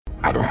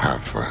I don't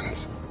have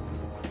friends.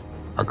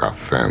 I got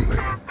family.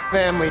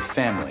 Family.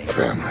 Family. You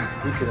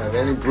can have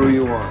any brew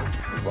you want,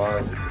 as long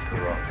as it's a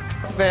Corona.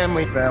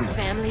 Family.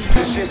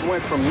 This just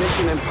went from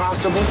Mission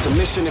Impossible to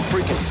Mission and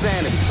freaking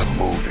Sanity. The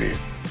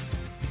movies.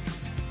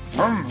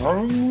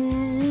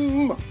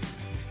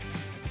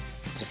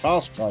 It's a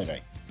fast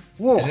Friday.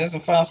 Whoa. It is a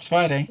fast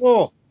Friday.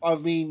 Whoa. I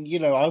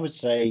mean, I would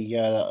say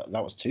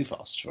that was too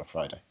fast for a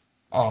Friday.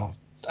 Oh,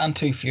 and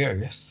too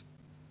furious.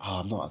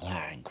 Oh, I'm not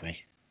that angry.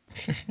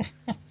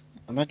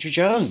 I'm Andrew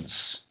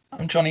Jones.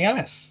 I'm Johnny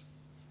Ellis.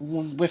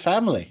 We're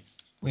family.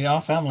 We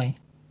are family.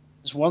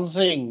 There's one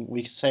thing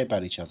we can say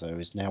about each other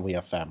is now we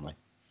are family.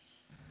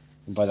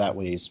 And by that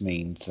we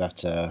mean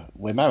that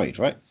we're married,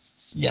 right?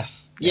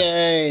 Yes.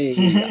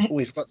 Yay!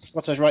 We've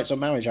got our rights on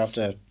marriage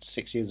after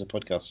 6 years of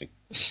podcasting.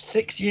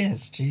 6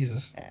 years,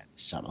 Jesus. Yeah,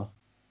 this summer.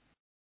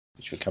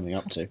 Which we're coming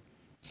up to.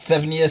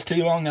 7 years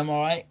too long, am I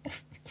right?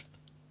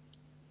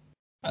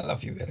 I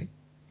love you, Billy.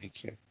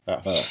 Thank you.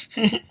 That hurt.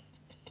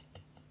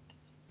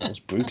 That was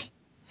brutal.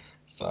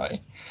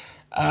 Sorry.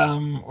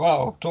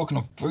 Well, talking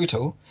of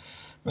brutal,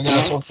 we're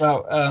going to talk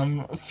about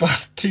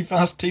Too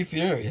Fast, Too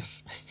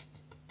Furious.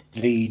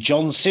 The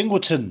John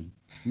Singleton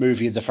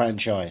movie of the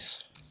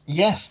franchise.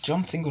 Yes,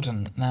 John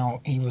Singleton.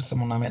 Now, he was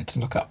someone I meant to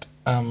look up.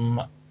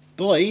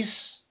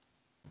 Boys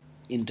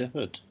in the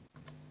Hood.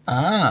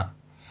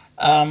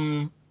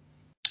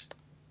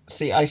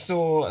 See, I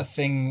saw a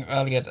thing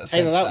earlier that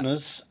said Taylor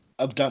Lautner's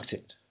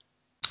abducted.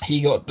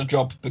 He got the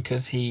job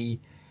because he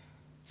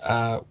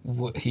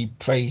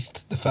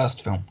praised the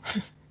first film.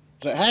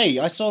 But hey,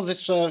 I saw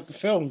this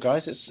film,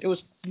 guys. It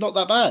was not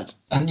that bad.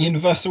 And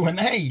Universal went,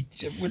 hey,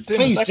 we're doing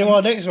Please do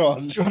our next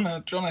one. Do you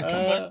wanna come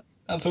back?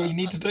 That's all you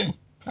need to do,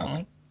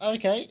 apparently.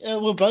 Okay,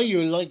 we'll buy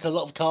you like a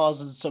lot of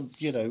cars and some,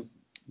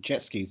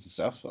 jet skis and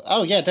stuff.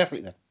 Oh yeah,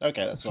 definitely then.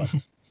 Okay, that's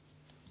fine.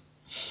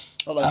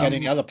 Not like I had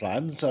any other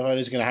plans. So I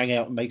was going to hang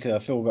out and make a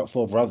film about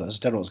four brothers.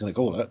 Don't know what I was going to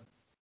call it.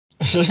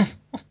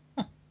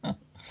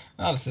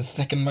 That's the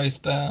second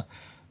most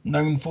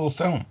known for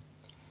film.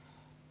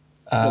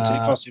 Too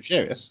Fast and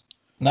Furious?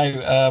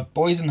 No,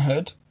 Boys in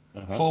Hood,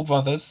 Four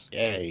Brothers,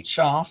 Yay.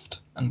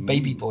 Shaft, and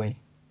Baby Boy.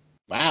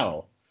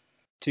 Wow.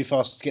 Too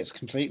Fast gets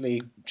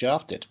completely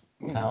shafted.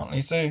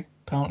 Apparently so.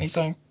 Apparently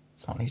so.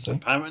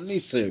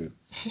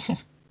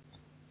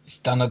 He's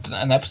done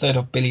an episode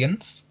of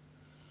Billions.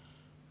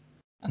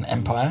 An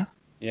Empire.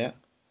 Yeah.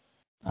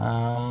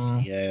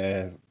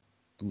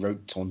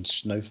 Wrote on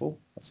Snowfall.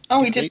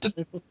 Oh, he did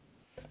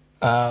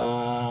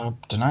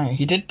don't know.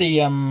 He did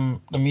the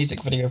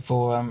music video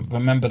for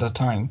Remember the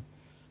Time,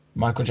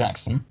 Michael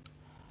Jackson.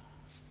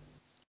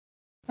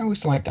 I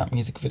always liked that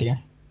music video.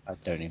 I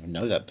don't even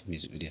know that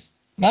music video.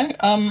 No,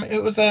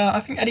 it was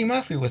I think Eddie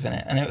Murphy was in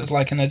it, and it was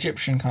like an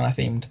Egyptian kind of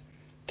themed.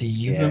 Do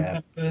you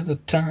remember the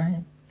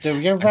time? Do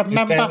you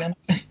remember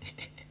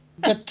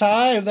the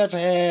time that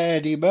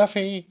Eddie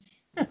Murphy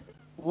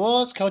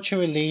was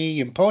culturally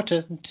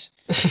important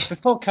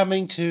before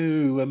coming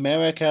to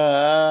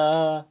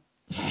America?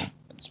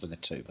 That's with a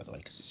 2, by the way,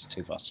 because it's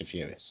Too Fast and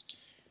Furious.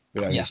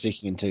 We are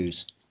speaking in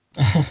twos.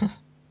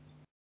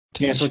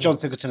 Yeah, so John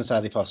Singleton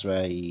sadly passed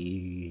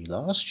away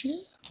last year.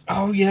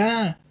 Oh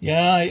yeah.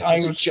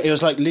 It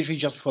was like literally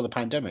just before the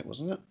pandemic,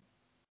 wasn't it?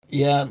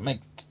 Yeah, it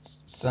makes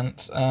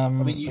sense. I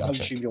mean, I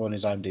assume you're on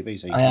his IMDb,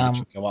 so you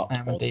can go up. I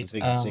am indeed.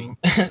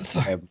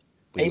 So,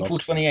 April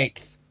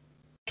 28th,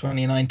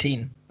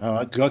 2019.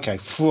 Oh, okay.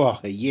 Phew,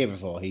 a year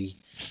before he.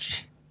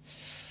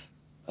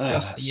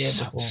 Just a year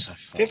before. So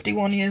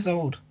 51 years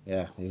old.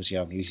 Yeah, he was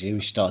young. He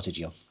started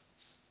young.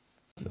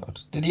 God.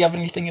 Did he have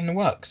anything in the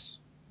works?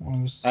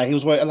 He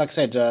was like I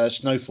said,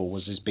 Snowfall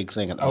was his big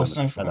thing at the moment.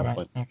 Snowfall,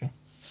 right. Okay.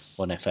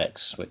 On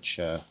FX, which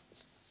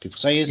people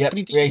say is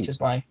pretty created decent.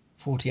 by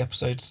 40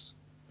 episodes.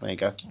 There you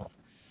go.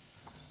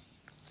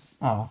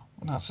 Oh,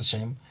 that's a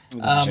shame.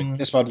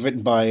 This one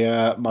written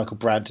by Michael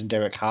Brandt and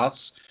Derek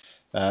Haas.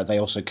 They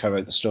also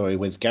co-wrote the story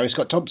with Gary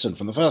Scott Thompson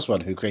from the first one,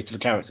 who created the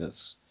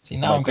characters. See,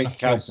 now I'm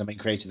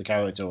created the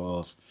character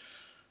of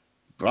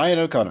Brian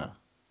O'Connor.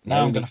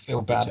 Now I'm going to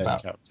feel bad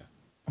about.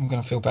 I'm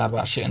going to feel bad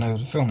about shitting over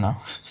the film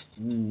now.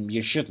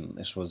 You shouldn't.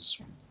 This was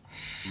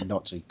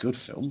not a good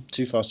film.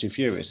 Too Fast, Too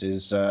Furious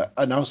is,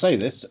 and I'll say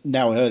this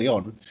now early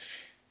on,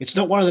 it's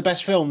not one of the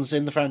best films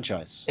in the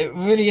franchise. It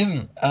really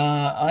isn't.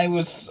 I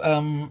was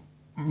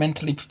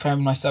mentally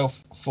preparing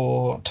myself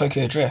for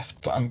Tokyo Drift,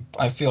 but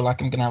I feel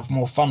like I'm going to have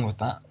more fun with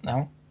that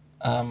now.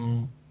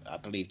 I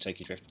believe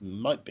Tokyo Drift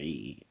might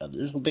be a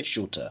little bit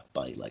shorter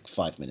by like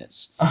 5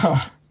 minutes.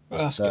 Oh,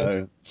 well, that's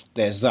good.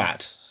 There's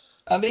that.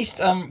 At least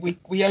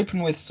we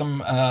open with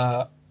some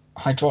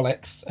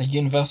hydraulics, a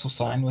Universal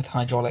sign with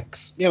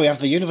hydraulics. Yeah, we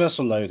have the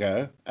Universal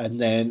logo, and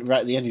then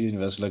right at the end of the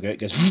Universal logo, it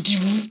goes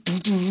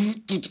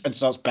and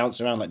starts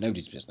bouncing around like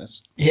nobody's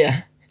business.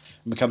 Yeah.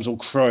 And becomes all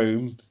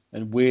chrome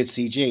and weird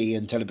CG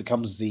until it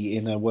becomes the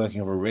inner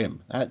working of a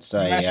rim. That's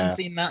a. Imagine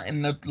seeing that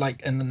in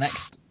the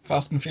next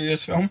Fast and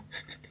Furious film.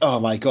 Oh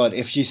my god!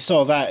 If you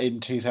saw that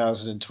in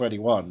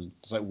 2021,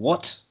 it's like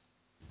what?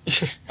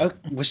 Oh,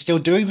 we're still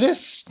doing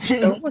this?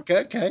 Oh,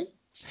 okay.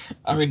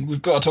 I mean,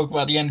 we've got to talk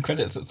about the end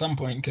credits at some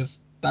point because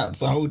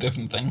that's a whole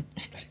different thing.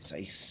 It's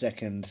a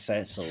second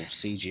set of That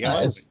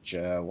CGI, is which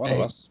one of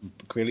us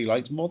clearly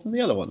liked more than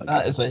the other one. I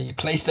That guess. is a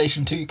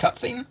PlayStation 2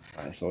 cutscene.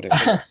 I thought it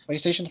was a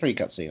PlayStation 3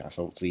 cutscene. I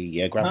thought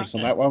the graphics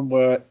on Okay. that one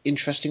were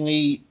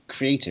interestingly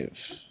creative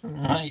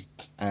Right.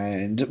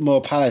 and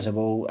more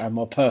palatable and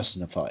more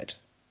personified.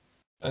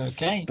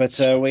 Okay. But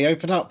we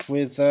open up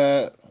with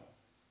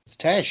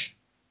Tej.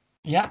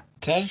 Yeah,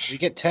 We Tej.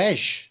 get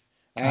Tej,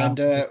 and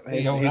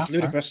the old his afro.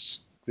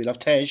 ludicrous. We love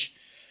Tej.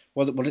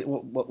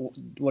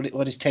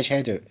 What is Tej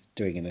hair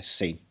doing in this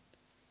scene?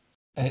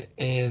 It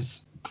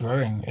is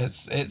growing.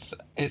 It's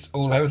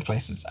all over the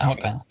place. It's out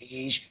there.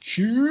 He's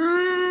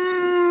huge.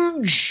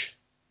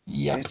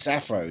 Yep. It's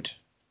afroed.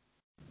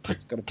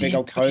 Pretty, He's got a big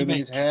old comb in big.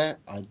 his hair.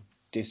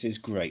 This is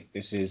great.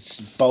 This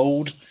is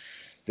bold.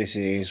 This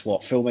is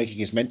what filmmaking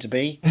is meant to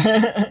be.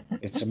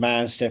 It's a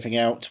man stepping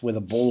out with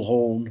a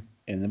bullhorn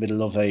in the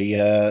middle of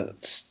a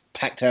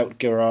packed out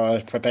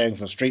garage preparing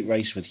for a street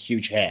race with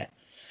huge hair.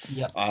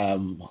 Yep.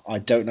 I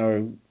don't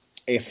know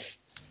if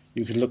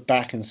you could look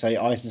back and say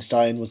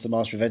Eisenstein was the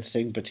master of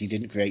editing, but he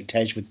didn't create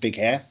Tej with big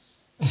hair.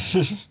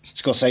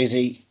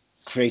 Scorsese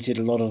created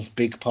a lot of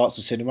big parts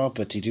of cinema,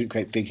 but he didn't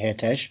create big hair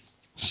Tej.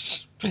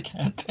 Big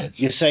head Tej.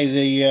 You say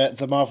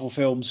the Marvel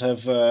films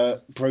have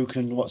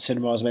broken what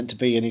cinema is meant to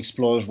be and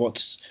explored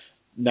what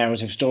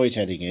narrative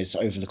storytelling is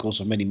over the course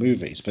of many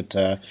movies, but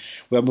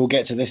when we'll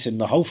get to this in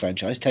the whole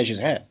franchise, Tej's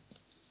hair.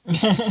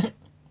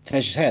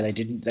 Tej's hair. They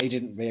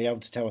didn't be able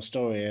to tell a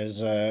story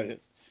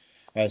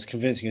as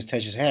convincing as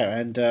Tej's hair.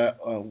 And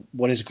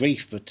what is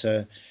grief but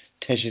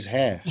Tej's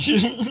hair?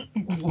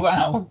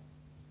 Wow.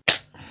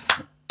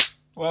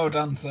 Well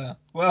done, sir.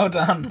 Well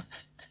done.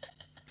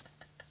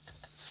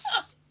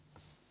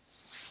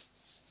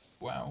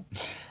 Wow.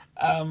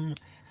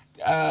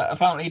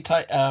 Apparently,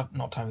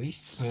 not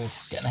Tyrese. We're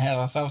getting ahead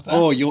of ourselves there.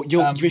 Oh, you've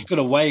got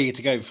a way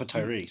to go for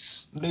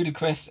Tyrese.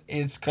 Ludacris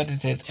is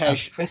credited Tej.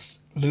 as Chris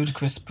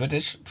Ludacris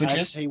Bridges.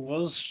 As he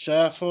was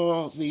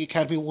for the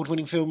Academy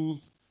Award-winning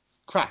film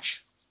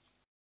Crash.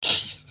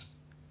 Jesus.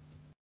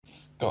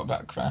 Got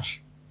about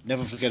Crash.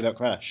 Never forget about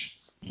Crash.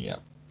 Yeah.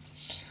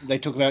 They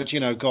talk about,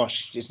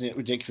 gosh, isn't it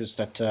ridiculous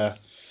that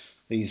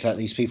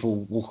these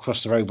people walk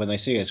across the road when they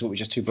see us? We're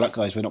just two black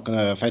guys. We're not going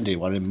to offend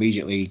anyone. And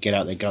immediately get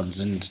out their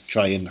guns and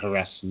try and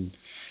harass and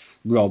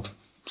rob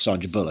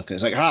Sandra Bullock. And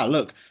it's like,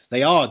 look,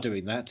 they are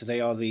doing that.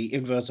 They are the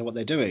inverse of what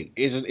they're doing.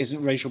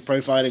 Isn't racial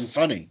profiling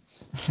funny?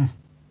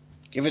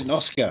 Give it an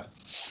Oscar.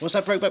 What's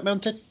that, Brokeback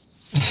Mountain?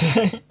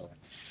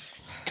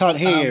 Can't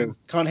hear you.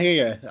 Can't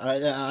hear you.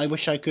 I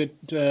wish I could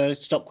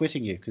stop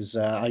quitting you because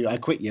I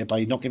quit you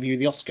by not giving you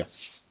the Oscar.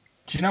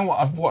 Do you know what?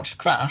 I've watched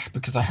Crash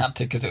because I had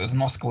to, because it was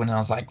an Oscar winner. I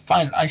was like,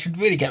 fine, I should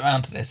really get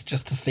around to this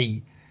just to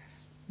see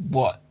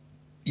what,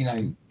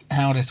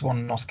 how this won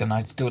an Oscar, and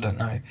I still don't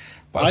know.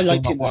 But I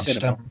liked it in the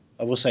cinema.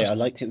 I will say I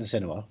liked it in the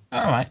cinema.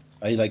 All right.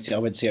 I liked it. I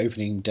went to see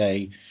opening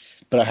day,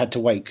 but I had to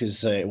wait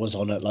because it was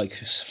on at like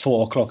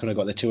 4 o'clock and I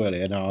got there too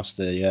early and I asked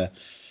the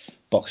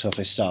box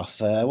office staff,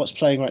 what's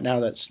playing right now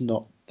that's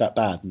not that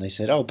bad? And they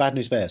said, Bad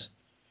News Bears.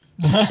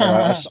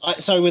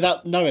 So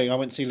without knowing, I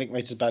went to see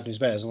Linklater's Bad News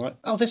Bears. And I'm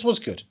like, this was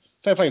good.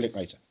 Fair play,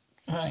 Linklater.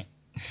 Right.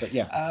 But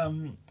yeah.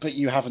 But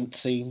you haven't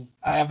seen...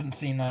 I haven't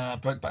seen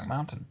Brokeback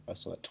Mountain. I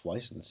saw that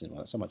twice in the cinema.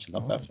 That's how much I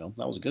love that film.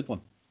 That was a good one.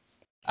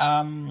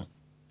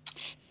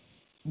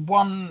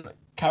 One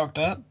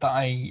character that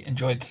I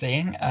enjoyed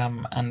seeing,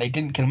 and they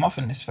didn't kill him off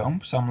in this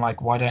film, so I'm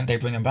like, why don't they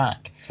bring him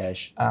back?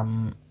 Tej.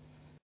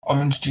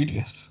 Orange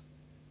Julius.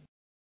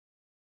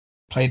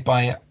 Played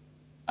by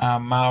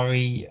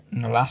Maury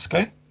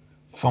Nolasco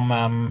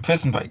from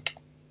Prison Break.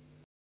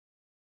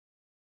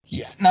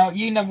 Yeah. Now,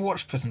 you never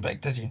watched Prison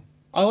Break, did you?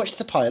 I watched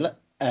the pilot,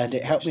 and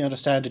it helped me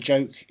understand a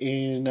joke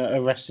in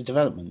Arrested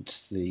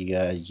Development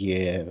the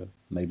year,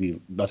 maybe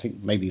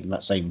even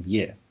that same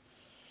year.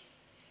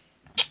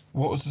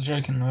 What was the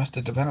joke in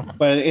Arrested Development?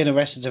 Well, in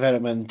Arrested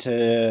Development,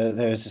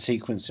 there is a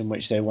sequence in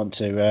which they want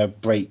to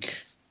break.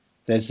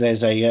 There's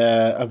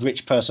a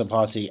rich person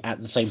party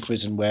at the same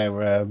prison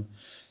where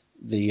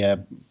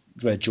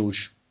where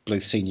George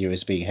Bluth Senior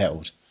is being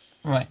held.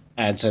 Right.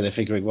 And so they're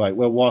figuring, right,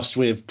 well, whilst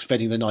we're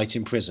spending the night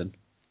in prison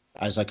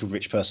as like a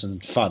rich person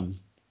fun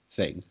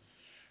thing,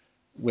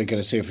 we're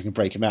going to see if we can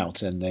break him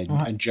out. And then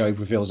and Joe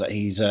reveals that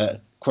he's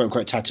quote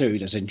unquote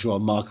tattooed, as in draw a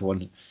marker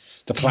on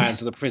the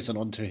plans of the prison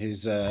onto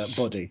his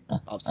body,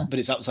 but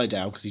it's upside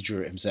down because he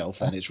drew it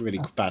himself, and it's really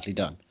badly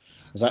done.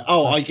 It's like,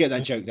 I get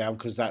that joke now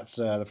because that's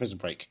the Prison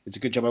Break. It's a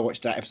good job I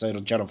watched that episode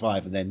on Channel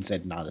 5 and then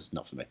said, no, that's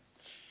not for me.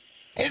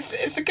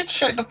 It's a good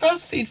show. The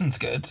first season's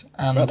good.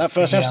 But that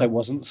first episode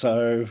wasn't,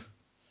 so...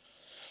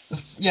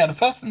 Yeah, the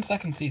first and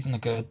second season are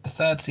good. The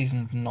third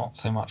season, not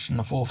so much. And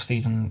the fourth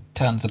season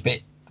turns a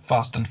bit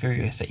Fast and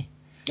Furious-y.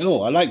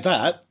 Oh, I like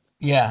that.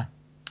 Yeah.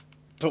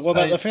 But what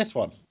about the fifth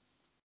one?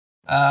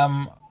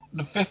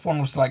 The fifth one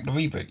was like the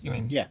reboot, you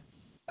mean? Yeah.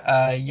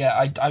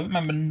 Yeah, I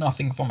remember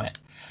nothing from it.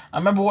 I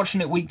remember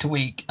watching it week to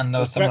week, and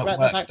there was someone at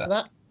work back for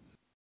that?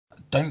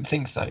 Don't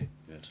think so.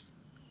 Good.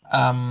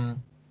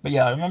 But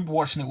yeah, I remember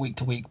watching it week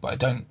to week, but I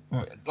don't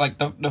like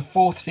the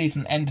fourth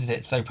season ended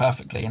it so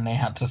perfectly, and they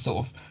had to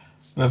sort of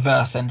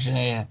reverse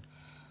engineer.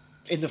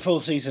 In the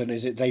fourth season,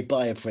 is it they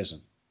buy a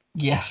prison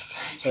Yes.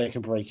 so they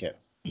can break it?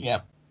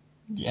 Yep.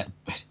 Yep.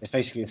 It's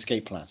basically an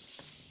escape plan.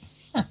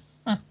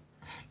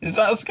 Is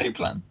that Escape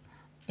Plan?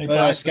 They But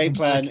buy a escape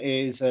prison plan break-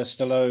 is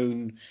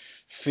Stallone,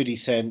 50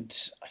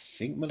 Cent, I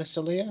think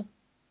Melissa Leo.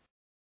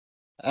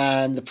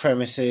 And the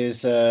premise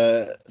is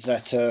that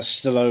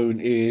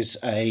Stallone is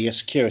a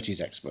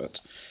securities expert,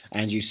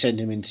 and you send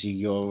him into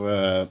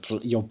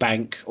your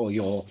bank or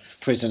your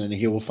prison, and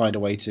he will find a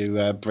way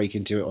to break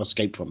into it or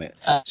escape from it.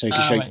 So he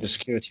can show you right. the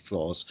security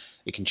flaws.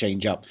 It can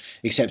change up.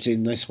 Except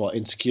in this one,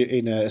 in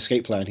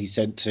escape plan, he's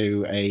sent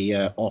to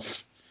a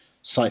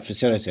off-site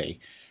facility,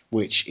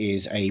 which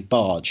is a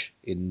barge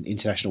in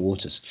international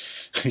waters,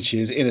 which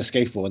is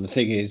inescapable. And the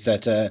thing is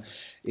that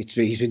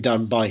he's been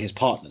done by his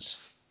partners.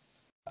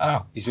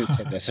 Oh. He's been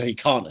sent there, so he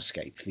can't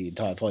escape. The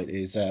entire point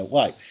is,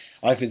 right,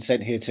 I've been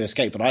sent here to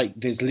escape, but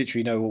there's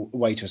literally no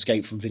way to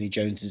escape from Vinnie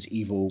Jones's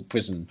evil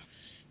prison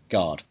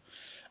guard.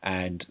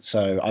 And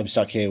so I'm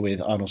stuck here with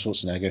Arnold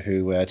Schwarzenegger,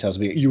 who tells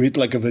me, you eat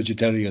like a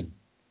vegetarian.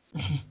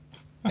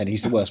 And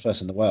he's the worst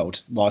person in the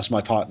world, whilst my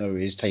partner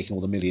is taking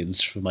all the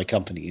millions from my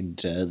company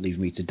and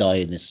leaving me to die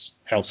in this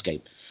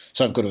hellscape.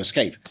 So I've got to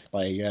escape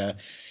by,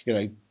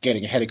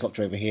 getting a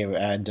helicopter over here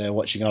and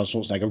watching Arnold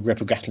Schwarzenegger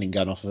rip a Gatling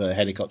gun off of a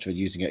helicopter and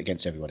using it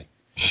against everybody.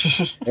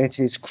 It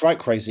is quite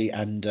crazy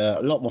and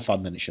a lot more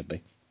fun than it should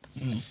be.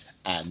 Mm.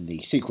 And the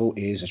sequel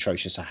is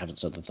atrocious. I haven't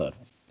said the third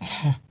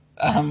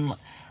one.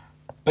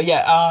 But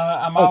yeah,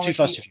 Amari, Too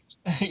Fast, Too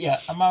Furious.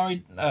 yeah,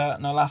 Amari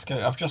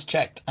Nolasco. I've just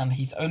checked, and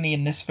he's only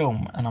in this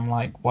film, and I'm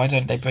like, why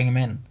don't they bring him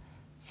in?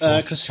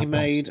 Because he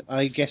made,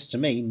 I guess to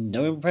me,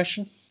 no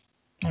impression.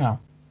 Oh,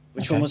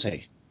 Which okay. one was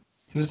he?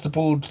 He was the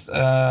bald.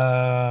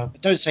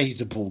 Don't say he's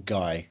the bald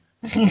guy.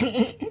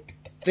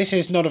 This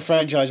is not a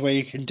franchise where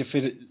you can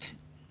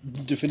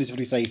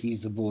definitively say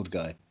he's the bald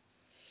guy.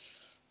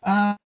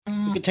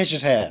 Look at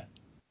Tesh's hair.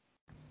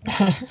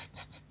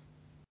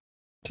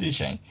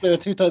 Touche. There are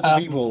two types of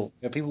people.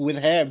 There are people with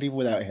hair and people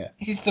without hair.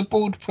 He's the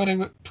bald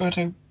Puerto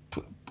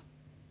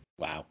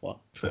Wow, what?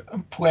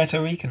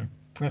 Rican.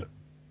 Puerto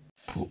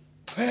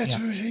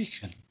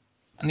Rican.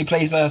 And he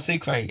plays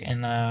Sucre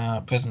in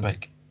Prison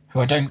Break.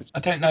 Who I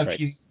don't know if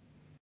you.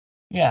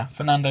 Yeah,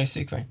 Fernando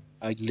Sucre.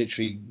 I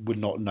literally would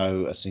not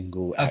know a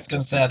single. I was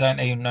going to say I don't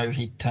even know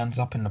he turns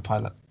up in the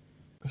pilot.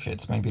 If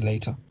it's maybe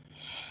later.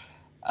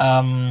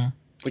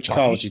 Which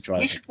car was he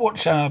driving? We should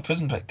watch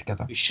Prison Break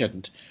together. We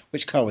shouldn't.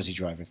 Which car was he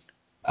driving?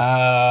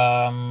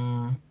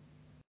 I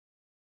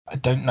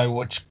don't know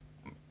which.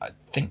 I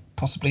think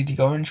possibly the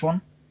orange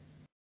one.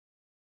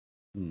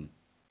 Did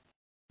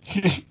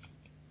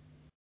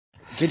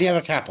he have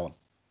a cap on?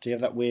 Did he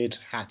have that weird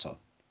hat on?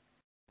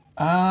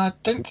 I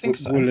don't think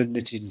so. Woolen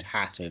knitted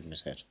hat over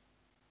his head.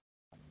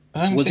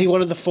 Was he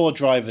one of the 4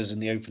 drivers in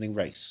the opening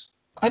race?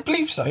 I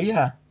believe so,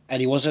 yeah. And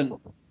he wasn't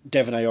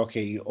Devon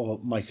Aoki or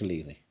Michael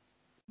Ealy?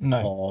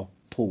 No. Or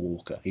Paul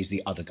Walker. He's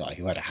the other guy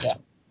who had a hat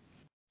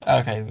on.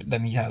 Okay,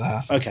 then he had a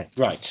hat. Okay,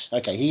 right.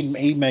 Okay,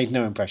 he made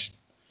no impression.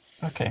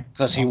 Okay.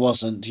 Because he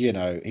wasn't,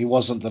 he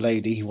wasn't the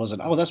lady. He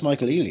wasn't, oh, that's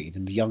Michael Ealy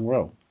in the young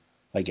role,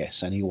 I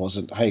guess. And he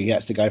wasn't, hey,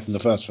 that's the guy from the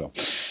first film.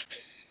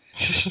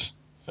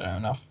 Fair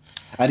enough.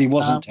 And he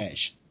wasn't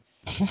Tej.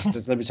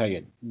 Because let me tell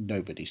you,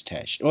 nobody's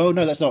Tej. Oh,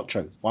 no, that's not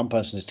true. One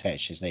person is Tej.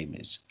 His name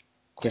is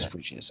Chris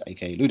Bridges,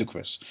 a.k.a.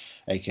 Ludacris,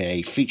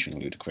 a.k.a. featuring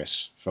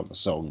Ludacris from the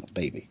song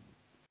Baby.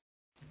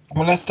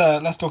 Well, let's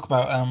talk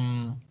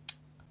about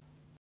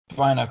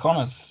Brian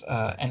O'Connor's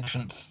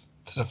entrance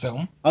to the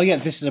film. Oh, yeah,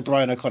 this is a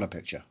Brian O'Connor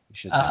picture.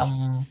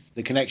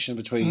 The connection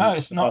between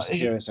Fast and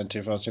Furious and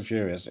Too Fast and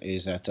Furious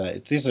is that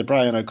this is a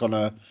Brian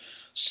O'Connor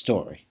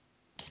story.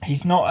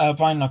 He's not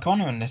Brian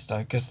O'Connor in this,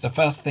 though, because the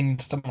first thing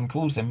someone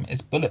calls him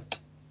is Bullet.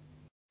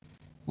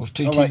 With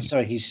 2 T's. Right,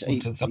 sorry, he's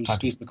Steve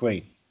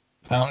McQueen.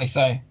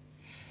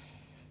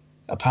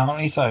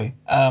 Apparently so.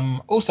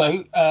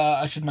 Also,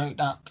 I should note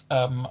that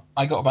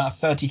I got about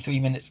 33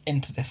 minutes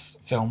into this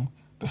film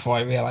before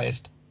I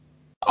realised,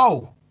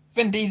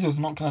 Vin Diesel's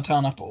not going to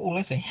turn up at all,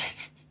 is he?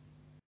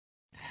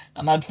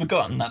 And I'd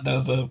forgotten that there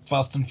was a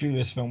Fast and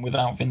Furious film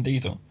without Vin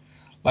Diesel.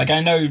 Like,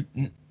 I know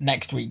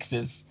next week's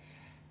is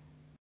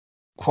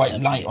quite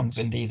light on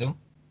Vin Diesel,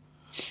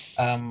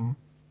 and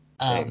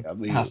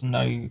has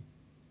no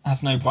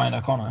Brian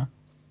O'Connor,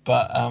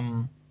 but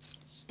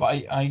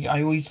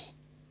I always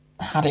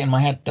had it in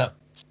my head that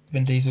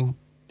Vin Diesel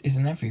is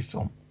in every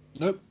film.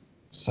 Nope.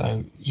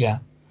 So yeah.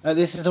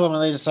 This is the one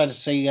where they decided to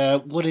say,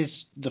 what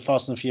is the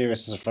Fast and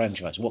Furious as a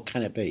franchise? What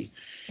can it be?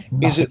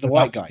 Is it the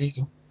white guy?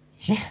 Diesel.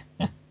 Yeah.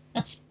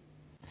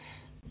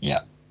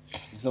 Yeah.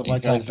 Is the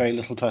white guy with very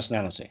little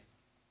personality?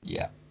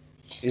 Yeah.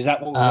 Is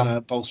that what we're going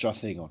to bolster our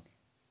thing on?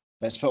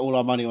 Let's put all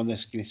our money on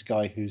this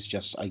guy who's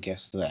just, I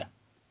guess, there.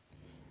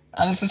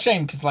 And it's a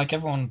shame because, like,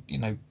 everyone,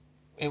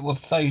 it was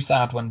so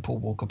sad when Paul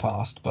Walker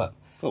passed, but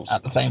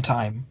at the same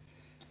time,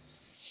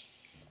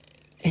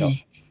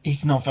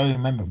 he's not very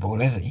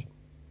memorable, is he?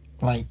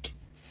 Like,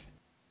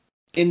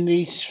 In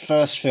these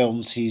first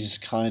films, he's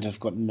kind of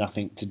got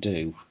nothing to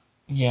do,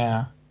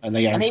 Yeah. and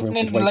they And anchor him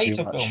even with in the way too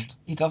later much. films,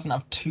 he doesn't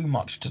have too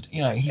much to.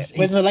 He's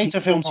With the later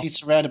he's films, not- he's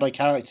surrounded by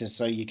characters,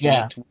 so you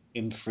connect with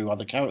him through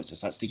other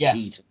characters. That's the key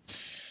Yes. to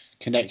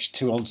connection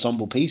to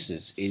ensemble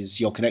pieces. Is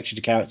your connection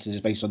to characters is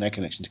based on their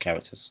connection to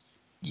characters.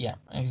 Yeah,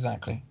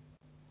 exactly.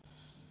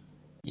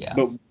 Yeah.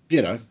 But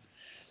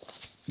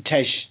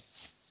Tej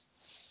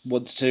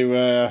wants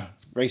to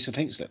race for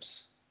pink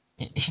slips.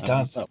 He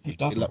does. He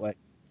doesn't.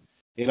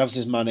 He loves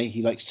his money.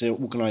 He likes to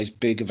organise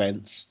big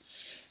events,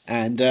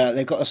 and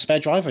they've got a spare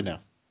driver now.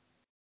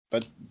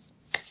 But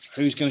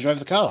who's going to drive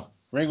the car?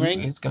 Ring,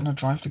 ring. Who's going to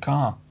drive the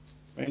car?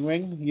 Ring,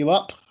 ring. You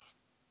up?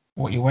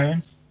 What you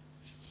wearing?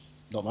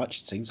 Not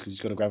much, it seems, because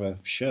he's got to grab a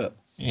shirt.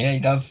 Yeah, he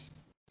does.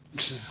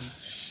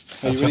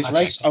 Are you ready to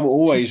race? I'm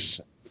always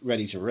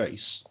ready to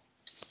race.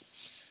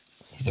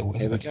 He's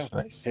always ready to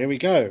race. Here we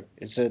go.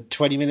 It's a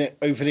 20-minute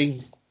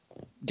opening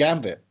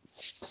gambit.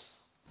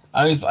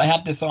 I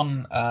had this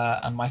on,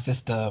 and my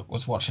sister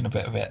was watching a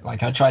bit of it.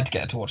 Like, I tried to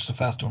get her to watch the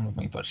first one with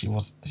me, but she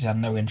had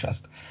no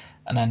interest.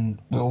 And then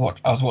I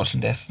was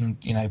watching this, and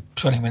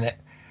 20-minute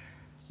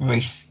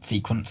race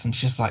sequence, and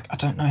she's like, I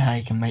don't know how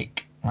you can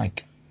make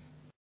like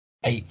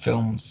 8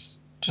 films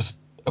just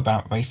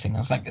about racing. I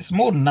was like, it's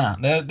more than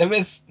that. There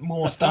is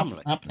more stuff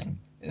happening.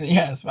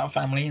 Yeah, it's about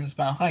family and it's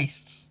about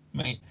heists,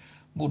 mate.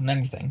 More than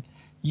anything,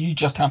 you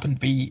just happen to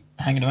be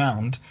hanging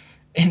around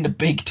in the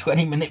big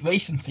 20-minute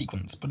racing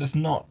sequence, but it's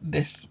not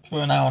this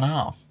for an hour and a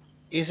half.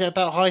 Is it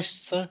about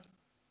heists though?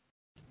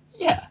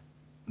 Yeah,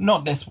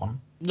 not this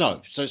one.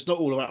 No, so it's not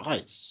all about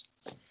heists.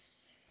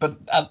 But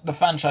the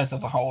franchise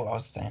as a whole, I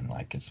was saying,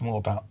 like, it's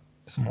more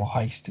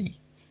heisty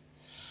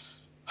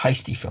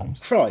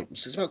films.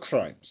 Crimes. It's about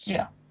crimes.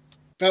 Yeah.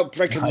 About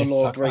breaking the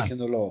law, breaking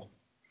the law.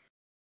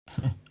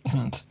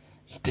 And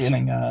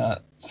stealing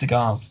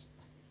cigars.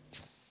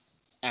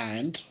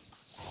 And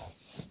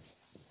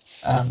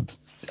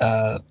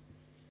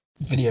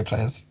video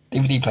players,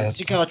 DVD players.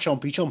 Cigar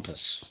chompy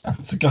chompers.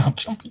 And cigar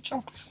chompy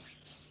chompers.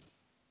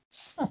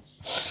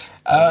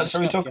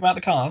 Shall we talk about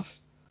the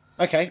cars?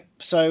 Okay,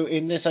 so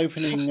in this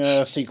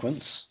opening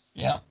sequence,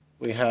 yeah,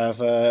 we have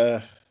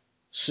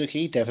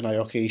Suki, Devon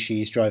Aoki.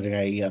 She's driving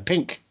a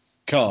pink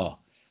car,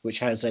 which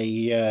has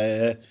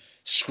a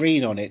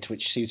screen on it,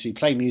 which seems to be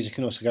playing music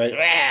and also going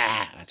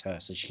rah at her,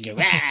 so she can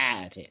go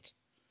rah at it.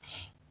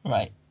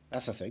 Right.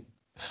 That's the thing.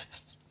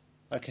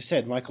 Like I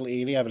said, Michael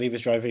Ealy, I believe,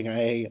 is driving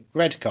a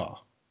red car.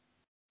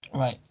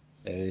 Right.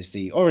 There is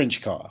the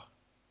orange car.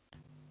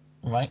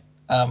 Right.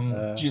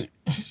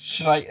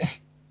 Should I?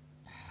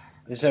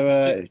 Is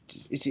there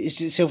is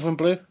it silver and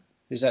blue?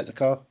 Is that the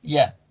car?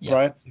 Yeah.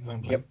 Brian? Silver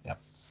and blue. Yep.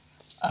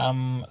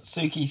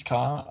 Suki's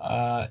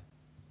car,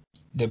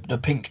 the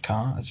pink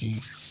car, as you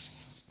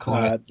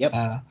call it.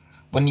 Yep.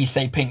 When you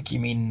say pink, you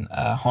mean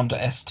Honda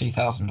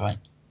S2000, right?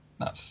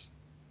 That's.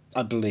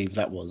 I believe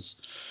that was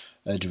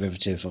a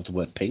derivative of the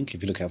word pink.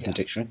 If you look out from the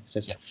dictionary, it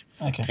says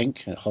okay.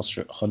 Pink and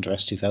Honda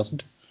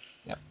S2000.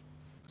 Yep.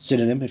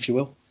 Synonym, if you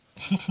will.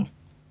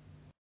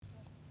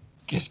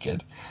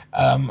 Good.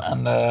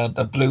 And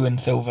the blue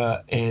and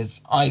silver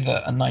is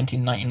either a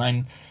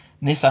 1999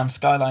 Nissan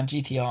Skyline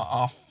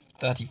GTR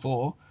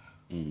R34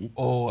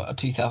 or a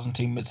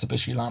 2002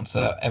 Mitsubishi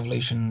Lancer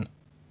Evolution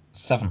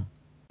 7.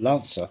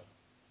 Lancer?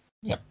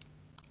 Yep.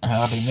 I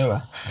hardly knew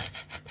her.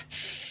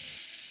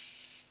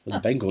 The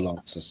Bengal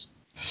Lancers.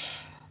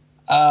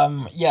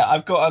 Yeah,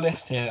 I've got a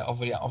list here of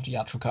the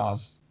actual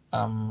cars.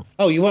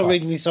 Oh, you weren't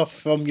reading this off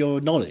from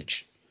your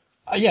knowledge?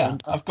 Yeah,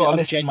 I've got a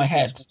list in my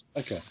head.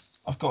 Okay.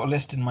 I've got a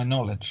list in my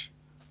knowledge.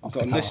 I've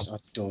got a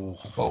list.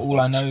 But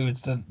all I know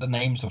is the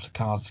names of the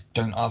cars.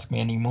 Don't ask me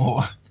any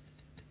more.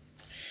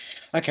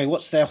 Okay,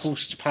 what's their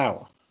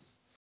horsepower?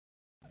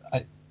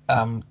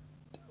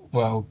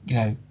 Well,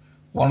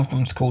 one of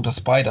them's called a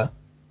Spider.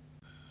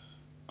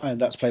 And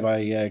that's played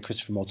by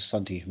Christopher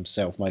Moltisanti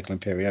himself, Michael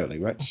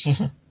Imperioli, right?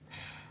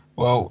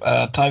 Well,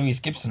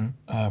 Tyrese Gibson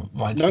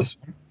rides this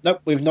one.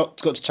 Nope, we've not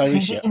got to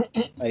Tyrese yet.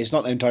 He's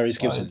not named Tyrese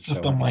Gibson. It's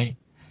just on my.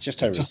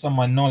 Just on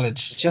my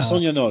knowledge. It's just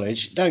on your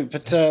knowledge. No,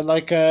 but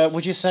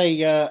would you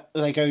say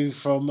they go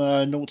from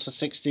 0 to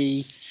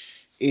 60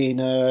 in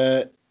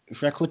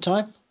record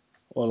time,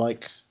 or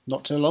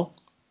not too long?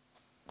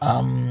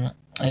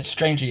 It's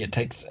strangely it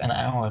takes an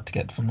hour to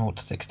get from 0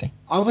 to 60.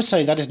 I would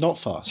say that is not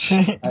fast,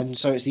 and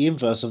so it's the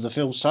inverse of the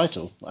film's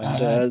title,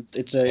 and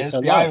it's a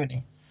the lie.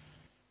 irony.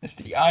 It's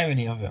the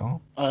irony of it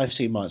all. I've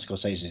seen Martin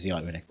Scorsese's The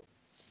Irony.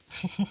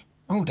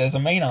 Oh, there's a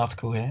main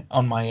article here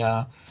on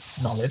my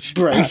knowledge.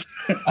 Great.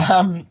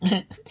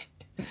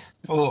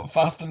 For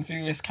Fast and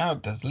Furious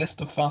characters, list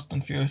of Fast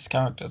and Furious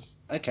characters.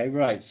 Okay,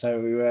 right.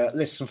 So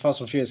list some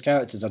Fast and Furious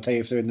characters. I'll tell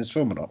you if they're in this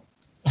film or not.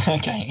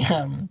 Okay.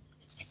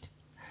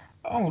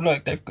 Oh,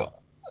 look, they've got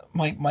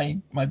my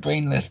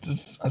brain list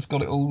has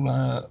got it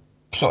all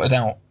plotted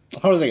out.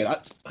 Hold on a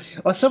second.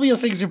 Are some of your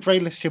things in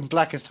brain list in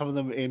black and some of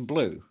them in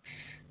blue?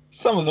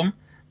 Some of them,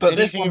 but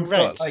Anything this one's in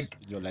red?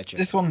 got Your legend.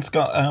 this one's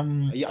got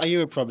Are you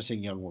a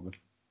promising young woman?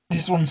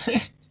 This one's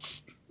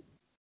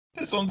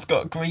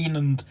got green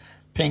and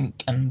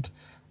pink and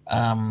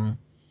Orange.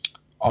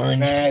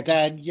 Red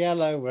and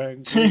yellow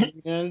and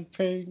green and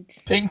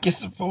pink. Pink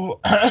is for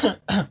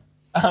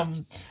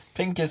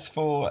pink is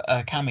for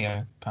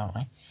cameo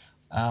apparently.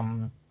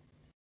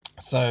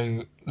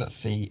 So let's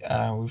see.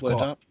 We've Word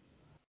got up.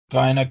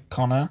 Brian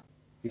O'Connor.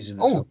 He's in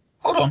the Oh, film.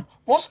 hold on.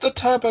 What's the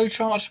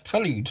turbocharged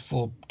prelude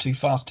for Too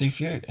Fast, Too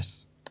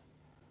Furious?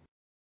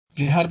 Have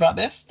you heard about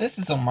this? This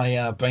is on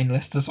my brain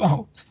list as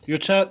well. The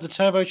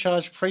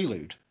turbocharged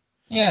prelude.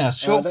 Yeah,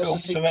 short that's film a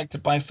se-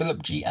 directed by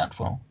Philip G.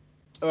 Atwell.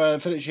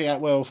 Philip G.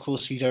 Atwell, of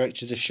course, he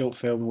directed a short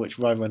film in which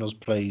Ryan Reynolds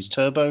plays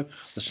Turbo,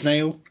 the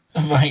snail.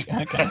 Right,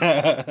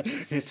 okay.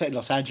 It's set in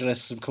Los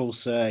Angeles, of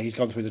course. He's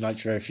gone through the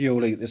nitro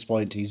fueling at this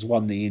point. He's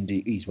won the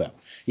Indy.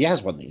 He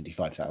has won the Indy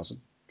 5,000.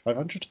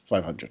 500?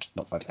 500,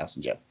 not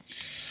 5,000 yet.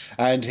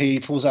 And he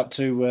pulls up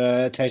to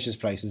Tej's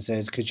place and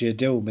says, "Could you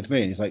deal with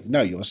me?" And he's like,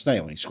 "No, you're a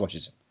snail." And he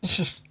squashes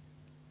it.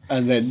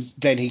 And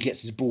then he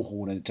gets his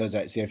bullhorn, and it turns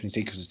out it's the opening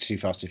sequence of Too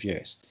Fast, Too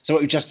Furious. So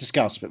what we just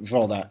discussed, but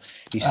before that,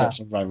 he steps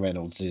on Ryan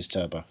Reynolds' his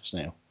Turbo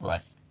snail.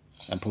 Right.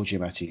 And Paul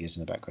Giamatti is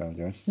in the background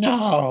going,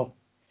 "No,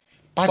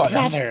 my Sorry,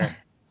 brother."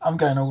 I'm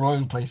going all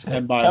over the place here.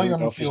 And Maya Carry on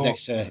Rudolph with is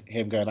next to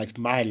him going like,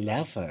 "My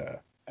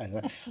lover."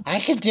 And I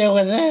can deal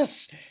with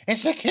this.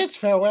 It's a kids'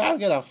 film where I'm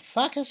going to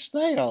fuck a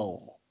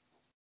snail.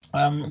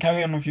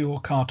 Carry on with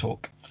your car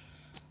talk.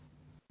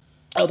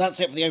 Oh, that's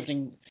it for the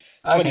opening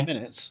 20 Okay.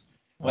 minutes.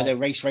 Where they're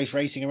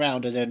racing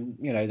around, and then,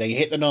 they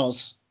hit the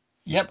NOS.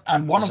 Yep,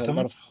 and one There's of a them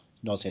lot of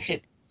NOS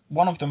hit.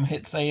 one of them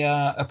hits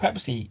a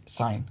Pepsi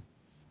sign.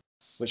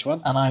 Which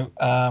one? And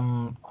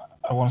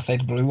I want to say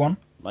the blue one.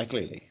 Mike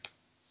Leahy.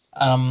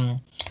 And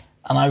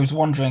I was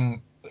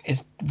wondering,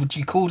 would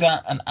you call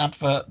that an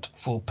advert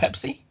for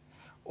Pepsi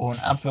or an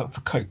advert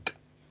for Coke?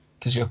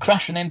 Because you're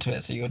crashing into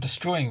it, so you're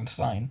destroying the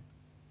sign.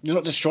 You're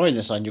not destroying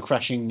the sign, you're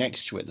crashing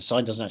next to it. The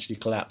sign doesn't actually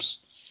collapse.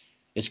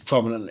 It's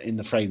prominent in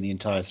the frame the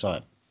entire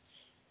time.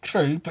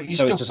 True, but you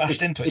So still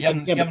crashed into it.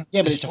 but it's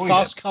a destroyed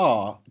fast it.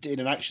 car in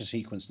an action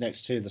sequence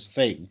next to this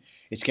thing.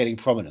 It's getting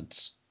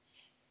prominence.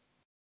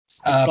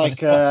 It's But like,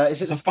 is it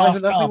it's the a Spider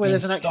fast car Nothing where being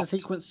there's an action stopped.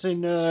 sequence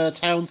in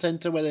town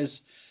centre where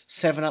there's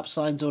 7-Up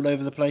signs all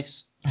over the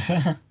place?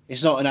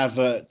 It's not an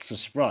advert for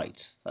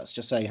Sprite. That's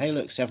just saying, hey,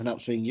 look,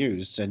 7-Up's being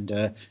used,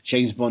 and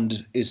James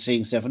Bond is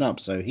seeing 7-Up,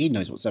 so he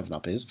knows what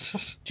 7-Up is.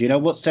 Do you know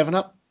what's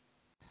 7-Up?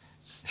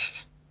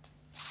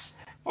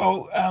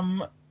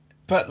 Well,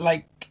 but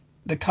like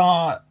the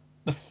car,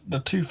 the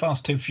Too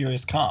Fast, Too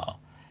Furious car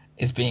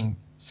is being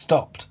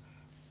stopped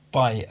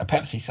by a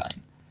Pepsi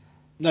sign.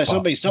 No, it's But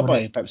not being stopped would by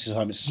it- a Pepsi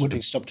sign. It's would being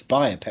it- stopped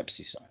by a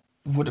Pepsi sign.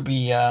 Would it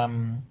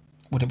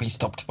be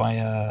stopped by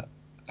a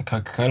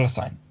Coca-Cola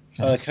sign?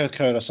 The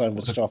Coca-Cola sign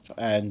will stop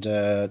and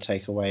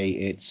take away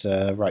its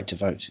right to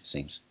vote, it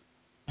seems.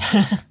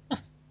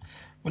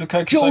 Would a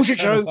Coca-Cola Georgia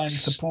sign jokes!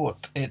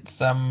 support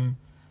its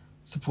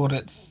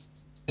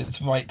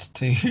right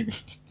to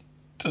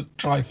to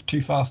drive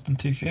Too Fast and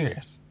Too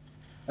Furious?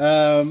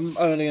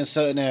 Only in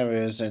certain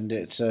areas, and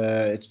it's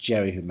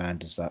Jerry who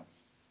mandates that.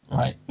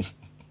 Right.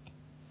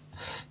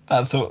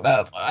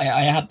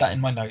 I had that in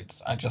my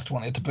notes. I just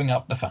wanted to bring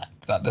up the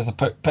fact that there's a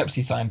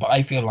Pepsi sign, but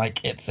I feel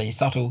like it's a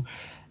subtle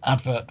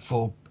advert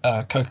for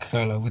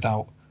Coca-Cola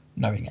without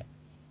knowing it.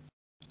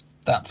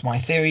 That's my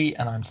theory,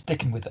 and I'm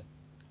sticking with it.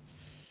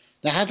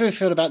 Now, how do we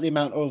feel about the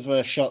amount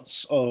of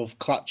shots of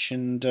clutch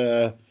and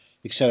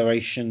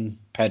acceleration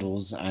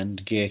pedals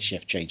and gear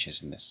shift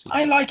changes in this?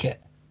 I like it.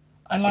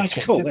 It's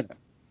cool, because- isn't it?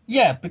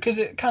 Yeah, because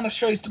it kind of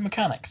shows the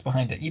mechanics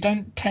behind it. You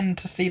don't tend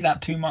to see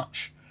that too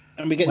much.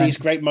 And we get When- these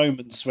great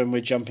moments when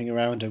we're jumping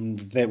around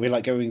and we're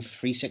like going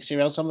 360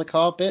 around some of the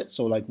car bits,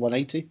 or like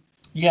 180.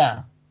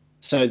 Yeah,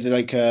 So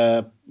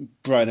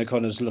Brian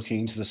O'Connor's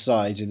looking to the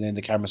side, and then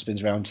the camera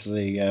spins around to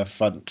the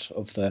front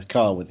of the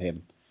car with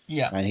him,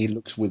 yeah. and he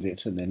looks with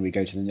it, and then we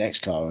go to the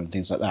next car and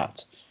things like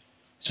that.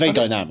 It's very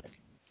But dynamic.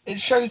 It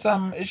shows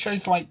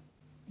like,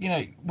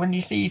 when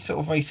you see sort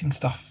of racing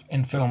stuff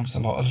in films, a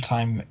lot of the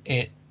time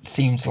it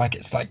seems like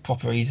it's like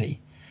proper easy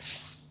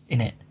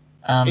in it.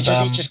 And It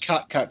just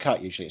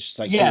cut usually. It's just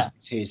like, Yeah.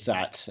 here's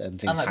that, and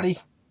things and at happen.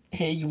 least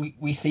here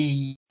we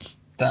see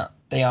that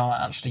they are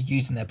actually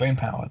using their brain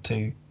power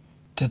to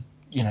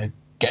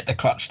get the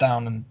clutch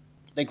down, and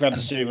They grab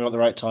the steering wheel at the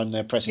right time,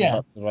 they're pressing Yeah. the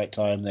button at the right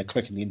time, they're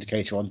clicking the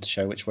indicator on to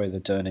show which way they're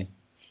turning.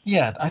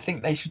 yeah, I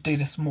think they should do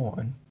this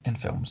more in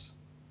films.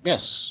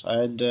 Yes,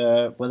 and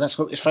that's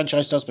what this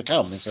franchise does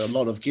become. There's a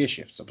lot of gear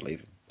shifts, I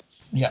believe.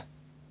 Yeah.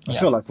 I Yeah.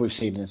 feel like we've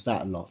seen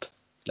that a lot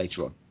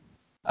later on.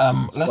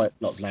 There's Let's quite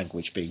a lot of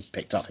language being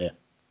picked up here.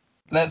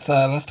 let's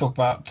talk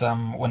about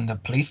when the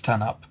police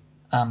turn up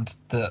and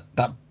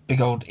that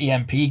big old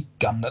EMP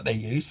gun that they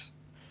use.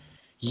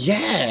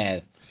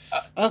 Yeah!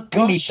 Oh, We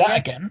gosh, need that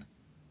again.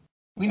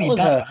 We That need was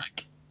that a-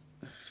 back.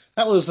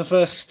 That was the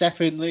first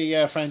step in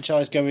the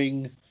franchise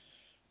going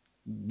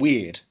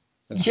weird.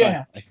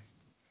 Yeah.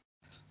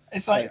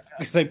 It's like,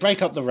 They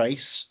break up the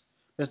race.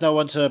 There's no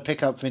one to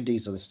pick up Vin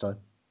Diesel this time.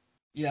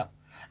 yeah.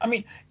 I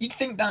mean, you'd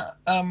think that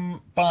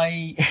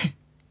by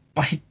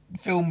by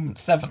film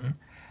 7,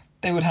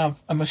 they would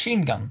have a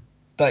machine gun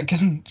that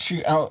can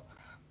shoot out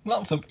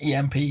lots of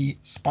EMP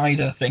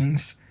spider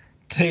things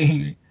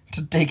to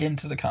dig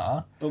into the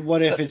car. But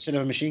what if instead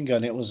of a machine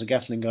gun, it was a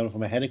Gatling gun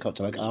from a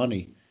helicopter like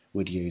Arnie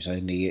would use?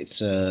 Only it's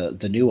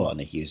the new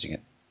Arnie using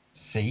it.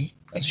 See,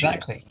 That's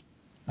exactly.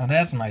 Now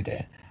there's an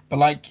idea. But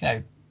like,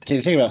 See,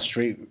 the thing about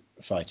street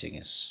fighting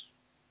is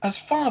as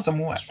far as I'm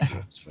aware,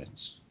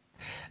 wins.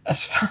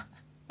 as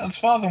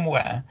far as I'm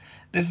aware,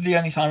 this is the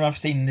only time I've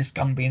seen this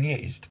gun being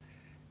used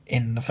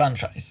in the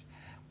franchise.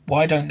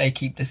 Why don't they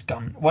keep this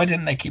gun? Why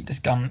didn't they keep this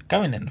gun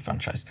going in the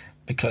franchise?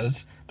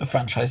 Because the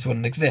franchise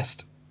wouldn't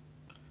exist.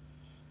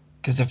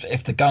 Because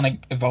if the gun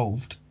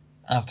evolved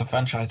as the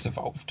franchise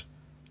evolved,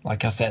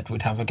 like I said,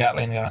 we'd have a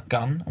Gatling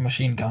gun, a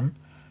machine gun,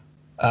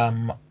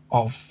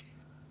 of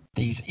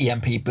these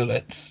EMP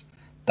bullets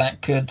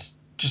that could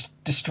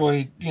just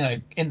destroy,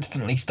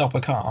 instantly stop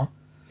a car.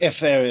 If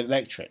they're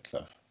electric,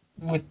 though.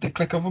 With the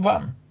click of a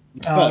button.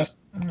 But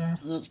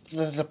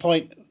the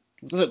point...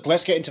 Look,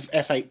 let's get into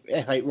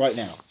F8 right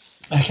now.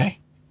 Okay.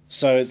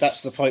 So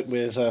that's the point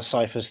with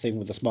Cypher's thing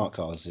with the smart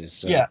cars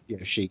is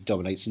she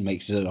dominates and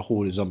makes a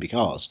horde of zombie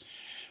cars,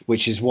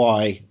 which is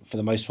why, for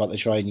the most part, they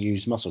try and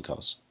use muscle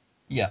cars.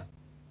 Yeah.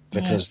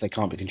 Because they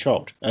can't be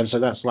controlled. And so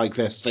that's like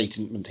their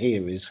statement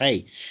here is,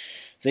 hey,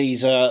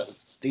 these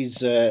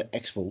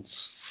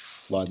exports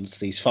ones,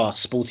 these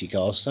fast, sporty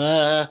cars,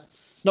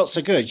 not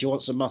so good. You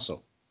want some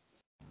muscle.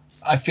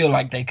 I feel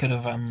like they could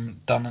have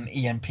done an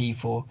EMP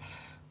for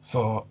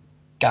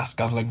gas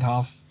guzzling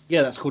cars.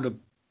 Yeah, that's called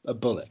a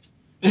bullet.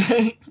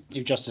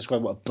 You've just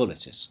described what a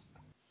bullet is,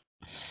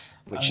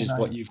 which is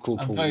what you've called.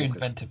 I'm very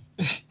inventive.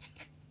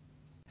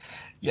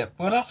 Yeah,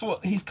 well, that's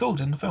what he's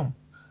called in the film.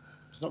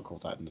 He's not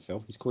called that in the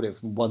film. He's called it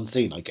from one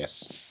scene, I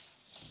guess.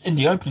 In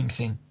the opening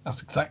scene,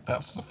 that's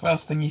the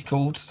first thing he's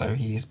called. So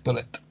he is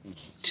Bullet.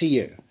 To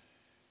you.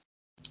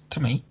 To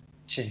me.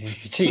 To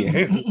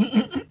you.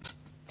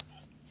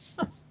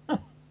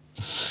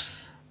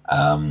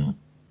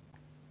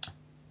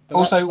 But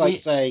also, that's like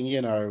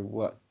saying,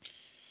 what?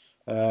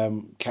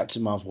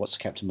 Captain Marvel. What's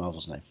Captain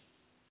Marvel's name?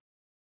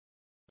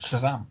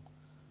 Shazam.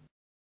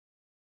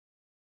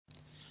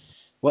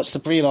 What's the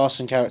Brie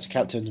Larson character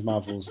Captain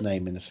Marvel's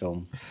name in the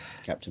film?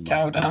 Captain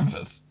Marvel. Carol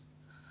Danvers.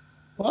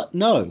 What?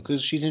 No,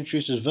 because she's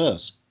introduced as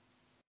Verse.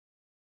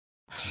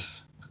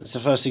 It's the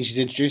first thing she's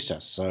introduced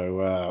as.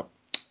 So,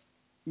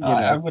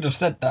 I would have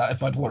said that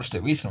if I'd watched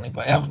it recently,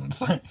 but I haven't.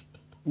 So.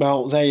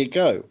 Well, there you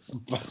go.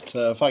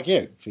 But fuck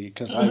you,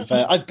 because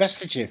I've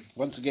bested you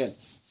once again.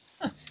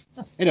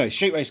 Anyway,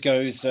 Street Race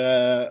goes.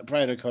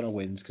 Brian O'Connor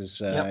wins because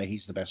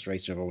he's the best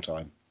racer of all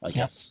time, I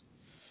guess.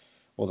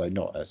 Although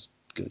not as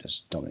good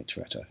as Dominic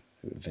Toretto,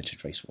 who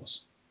invented Race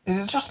Wars.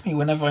 Is it just me?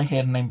 Whenever I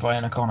hear the name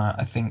Brian O'Connor,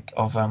 I think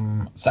of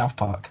South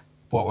Park.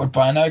 What would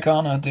Brian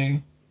O'Connor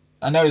do?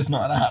 I know it's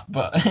not that,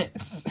 but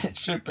it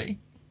should be.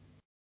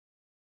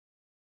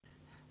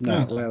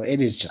 No, well,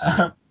 it is just.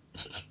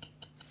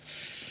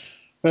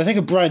 But I think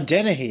of Brian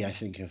Dennehy, I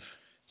think of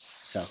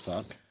South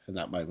Park in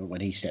that moment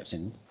when he steps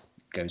in,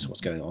 goes, what's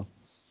going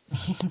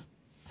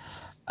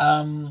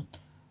on?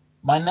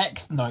 My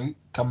next note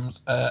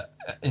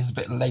is a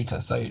bit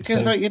later. So who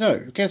cares about your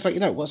note? Who cares about your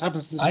note? What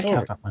happens in the story? I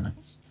care about my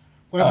notes.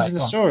 What happens in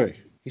the story?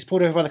 He's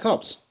pulled over by the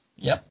cops.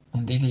 Yep,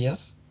 indeed he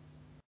is.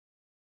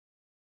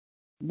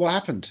 What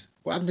happened?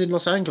 What happened in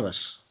Los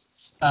Angeles?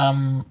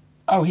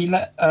 He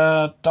let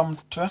Dom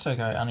Toretto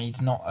go, and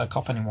he's not a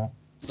cop anymore.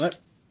 No.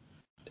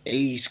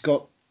 He's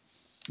got,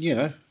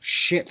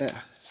 shit that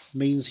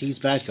means he's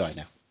bad guy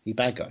now. He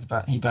bad guy.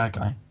 He bad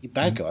guy. He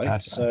bad guy.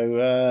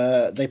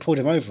 So they pulled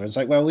him over and it's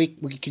like, well, we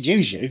could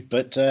use you,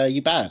 but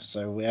you bad,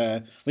 so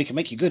we can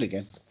make you good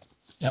again.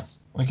 Yep,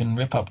 we can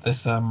rip up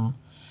this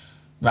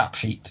rap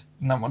sheet.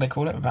 Isn't that what they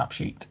call it? Rap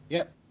sheet.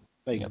 Yep.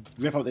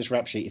 Rip up this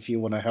rap sheet if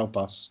you want to help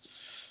us,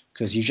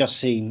 because you've just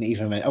seen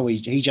Eva Mendes. Oh,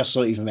 he just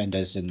saw Eva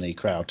Mendes in the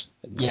crowd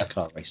in the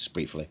car race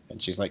briefly,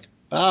 and she's like,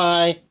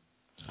 bye.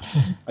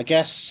 I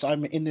guess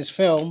I'm in this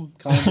film,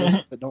 kind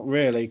of, but not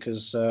really,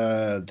 because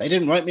they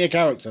didn't write me a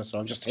character, so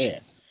I'm just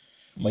here,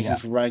 waiting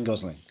for Ryan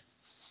Gosling.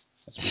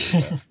 That's what we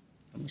were.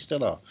 And we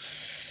still are.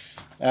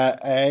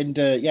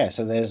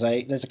 So there's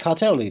a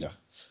cartel leader.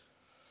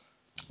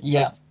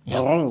 Yeah.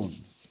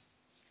 Barone.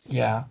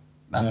 Yeah.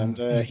 And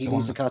he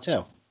leads the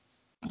cartel.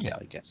 Yeah.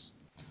 I guess.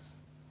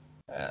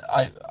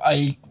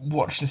 I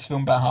watched this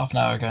film about half an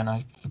hour ago and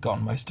I've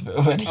forgotten most of it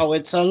already. Oh,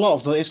 it's a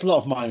lot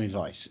of Miami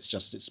Vice.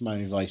 It's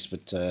Miami Vice,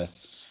 but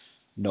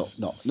not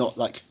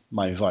like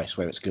Miami Vice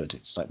where it's good.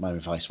 It's like Miami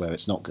Vice where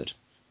it's not good.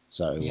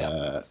 So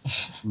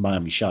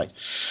Miami shite.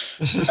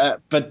 So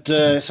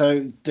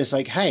there's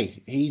like,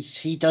 hey,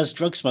 he does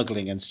drug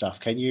smuggling and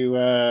stuff. Can you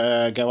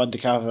go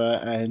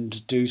undercover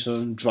and do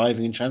some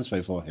driving and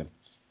transpo for him?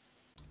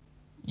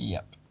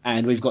 Yep.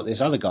 And we've got this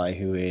other guy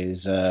who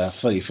is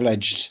fully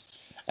fledged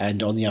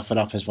and on the up and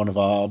up as one of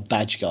our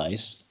badge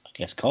guys, I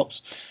guess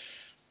cops.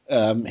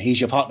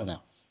 He's your partner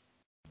now.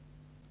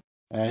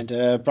 And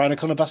Brian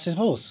O'Connor busts his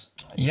balls.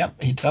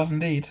 Yep, he does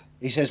indeed.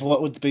 He says,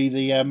 what would be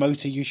the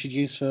motor you should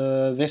use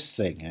for this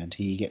thing? And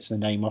he gets the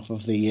name off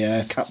of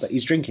the cup that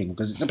he's drinking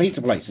because it's a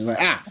pizza place. And like,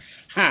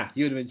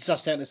 you would have been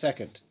sussed out in a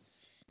second.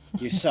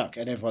 You suck.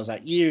 And everyone's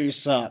like, you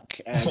suck.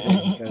 And then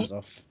he goes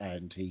off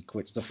and he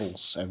quits the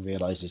force and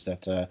realizes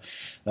that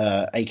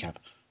ACAB.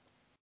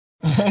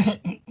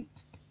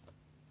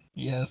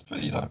 Yeah, it's a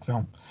pretty dark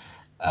film.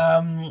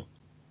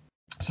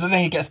 So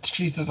then he gets to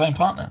choose his own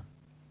partner.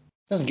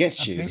 Doesn't get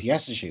to choose. He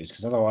has to choose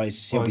because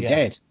otherwise he'll be yeah.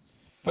 dead.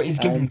 But he's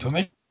given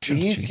permission.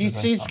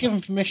 He's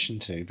given permission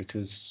to,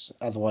 because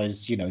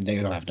otherwise, they're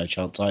gonna have no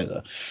chance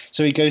either.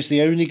 So he goes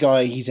the only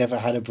guy he's ever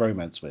had a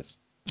bromance with.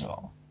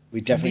 Oh,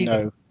 We definitely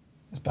know.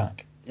 It's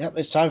back. Yep,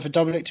 it's time for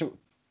Dominic to.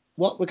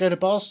 What? We're going to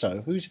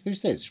Barstow. Who's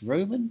this?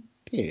 Roman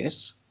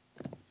Pierce,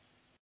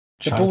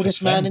 the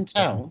baldest man in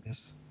town.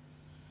 Yes.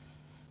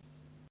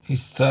 Who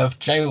served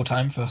jail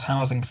time for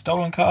housing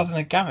stolen cars in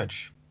a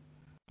garage,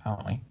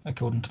 apparently,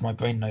 according to my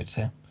brain notes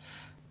here.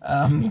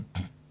 And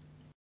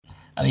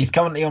he's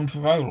currently on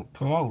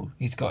parole.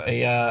 He's got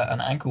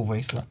an ankle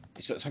bracelet.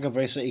 He's got an ankle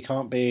bracelet. He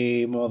can't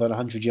be more than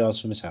 100 yards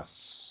from his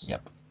house.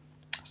 Yep.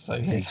 So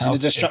he's in a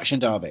destruction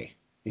derby.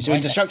 He's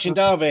doing destruction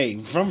derby.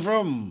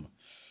 Vroom.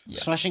 Yep.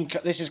 Smashing.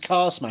 This is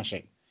car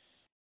smashing.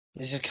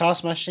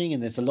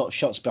 And there's a lot of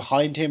shots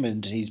behind him,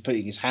 and he's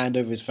putting his hand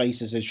over his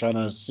face as they're trying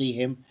to see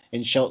him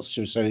in shots,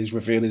 so his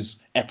reveal is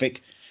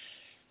epic.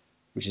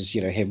 Which is,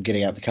 him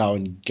getting out the car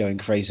and going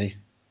crazy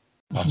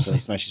after he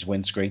smashes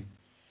windscreen.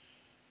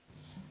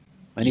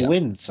 And he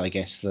wins, I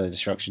guess, the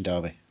destruction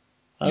derby.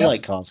 I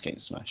like cars getting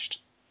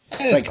smashed.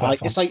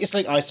 It's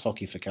like ice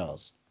hockey for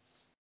cars.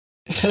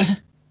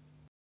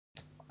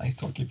 Ice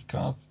hockey for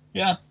cars.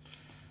 Yeah.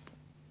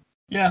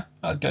 Yeah,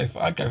 I'd go for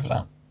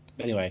that.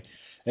 Anyway,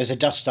 there's a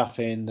dust up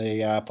in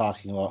the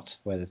parking lot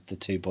where the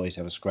two boys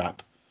have a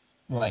scrap.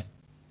 Right.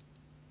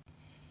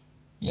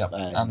 Yep.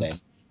 And then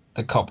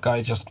the cop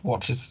guy just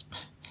watches.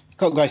 The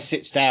cop guy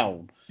sits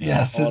down.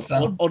 Yeah, sits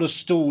down on a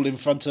stool in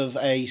front of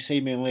a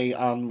seemingly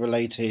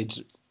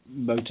unrelated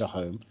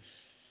motorhome,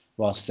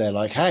 whilst they're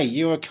like, "Hey,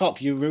 you're a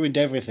cop. You ruined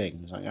everything."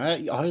 He's like, I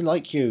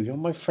like you. You're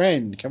my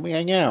friend. Can we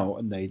hang out?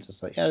 And they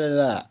just like,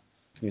 yeah.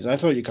 Because I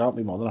thought you can't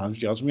be more than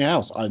 100 yards from your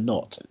house. I'm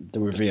not. The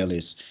reveal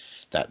is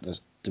that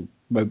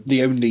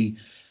the only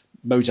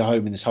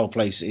motorhome in this whole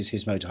place is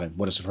his motorhome.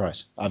 What a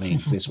surprise! I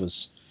mean, this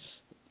was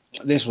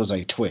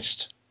a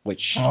twist,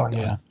 which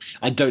I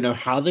don't know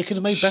how they could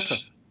have made better.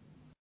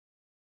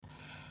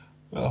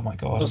 Oh my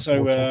god!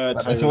 Also,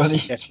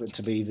 Tyrese's desperate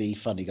to be the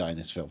funny guy in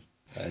this film,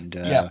 and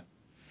it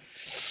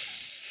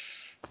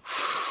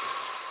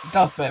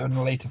does better in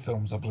the later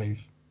films, I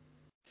believe.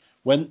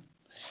 When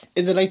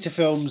in the later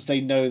films,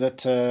 they know that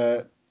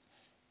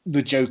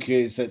the joke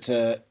is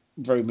that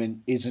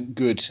Roman isn't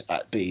good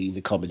at being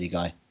the comedy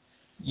guy.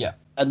 Yeah.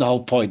 And the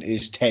whole point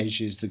is Tej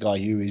is the guy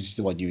who is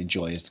the one you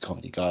enjoy as the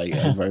comedy guy,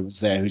 and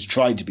Roman's there who's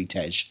trying to be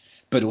Tej,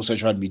 but also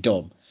trying to be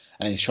Dom,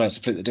 and he's trying to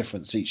split the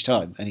difference each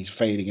time, and he's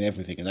failing in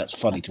everything, and that's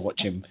funny to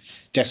watch him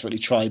desperately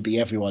try and be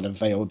everyone and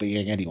fail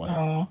being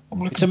anyone.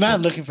 It's a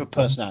man looking for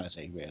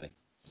personality, really.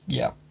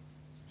 Yeah.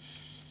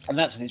 And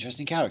that's an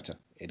interesting character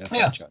in a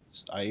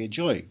franchise. I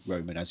enjoy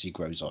Roman as he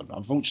grows on.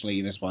 Unfortunately,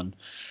 in this one,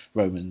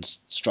 Roman's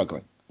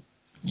struggling.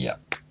 Yeah.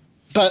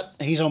 But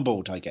he's on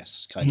board, I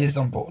guess. He is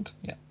on board,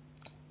 yeah.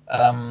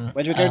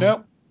 Where do we go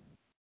now?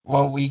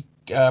 Well, we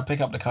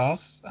pick up the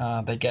cars.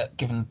 They get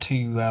given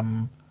two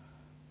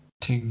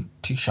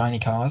shiny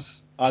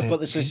cars. I've got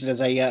this listed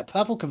as a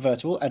purple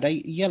convertible and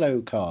a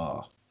yellow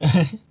car.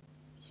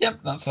 Yep,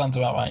 that sounds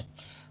about right.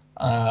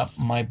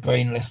 My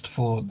brain list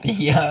for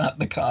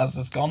the cars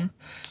has gone,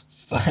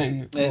 so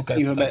we'll go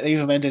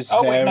Eva Mendes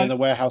there in the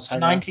warehouse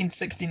hangar.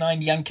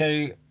 1969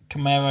 Yanko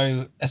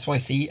Camaro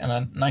SYC and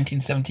a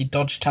 1970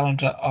 Dodge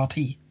Challenger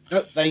RT.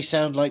 No, they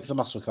sound like the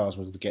muscle cars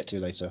we'll get to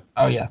later.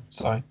 Oh yeah,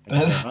 sorry.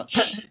 Thank you very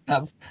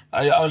much.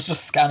 I was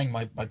just scanning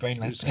my brain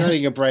list.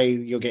 Scanning your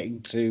brain, you're getting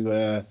to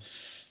the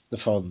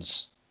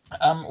Fonz.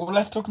 Well,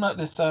 let's talk about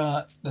this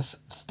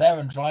stare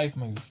and drive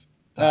move.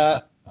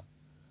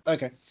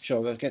 Okay, sure.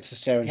 Let's get to the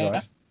stare and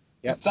drive.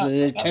 Yeah,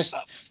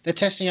 they're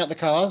testing out the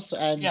cars,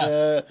 and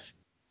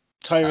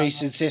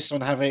Tyrese insists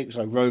on having.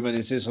 Sorry, Roman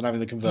insists on having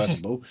the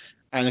convertible,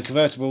 and the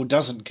convertible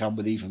doesn't come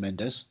with Eva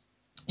Mendes.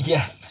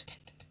 Yes.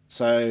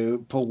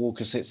 So Paul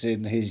Walker sits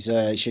in his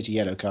shitty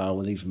yellow car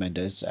with Eva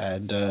Mendes,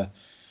 and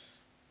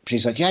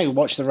she's like, "Yeah,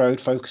 watch the road,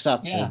 focus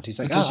up." Yeah, and he's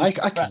like, I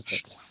can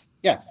fix.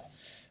 Yeah,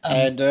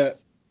 and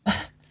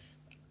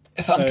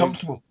it's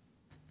uncomfortable.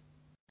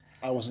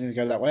 I wasn't going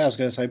to go that way. I was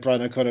going to say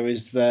Brian O'Connor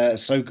is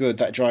so good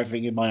that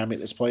driving in Miami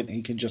at this point,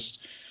 he can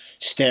just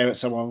stare at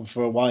someone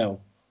for a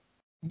while.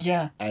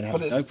 Yeah, and have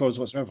no problems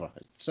whatsoever.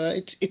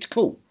 It's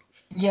cool.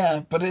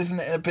 Yeah, but isn't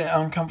it a bit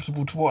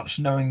uncomfortable to watch,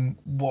 knowing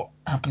what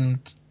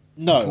happened?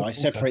 No, I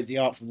separate the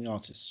art from the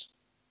artist.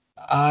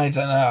 I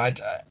don't know.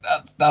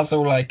 That's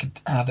all I could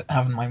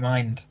have in my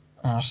mind.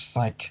 I was just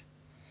like,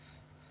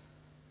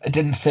 it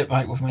didn't sit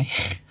right with me.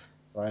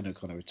 Brian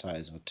O'Connor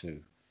retires to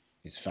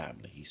his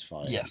family. He's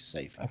fine. Yes. He's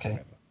safe. Okay.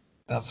 Forever.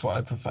 That's what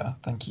I prefer.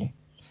 Thank you.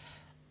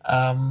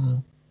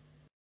 And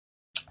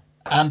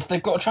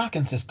they've got a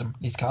tracking system,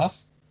 these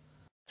cars.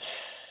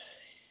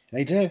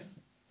 They do.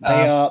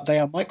 They are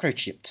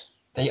microchipped.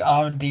 They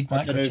are indeed microchipped.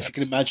 I don't know if you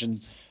can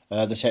imagine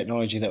the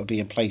technology that would be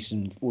in place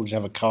in order to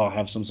have a car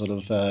have some sort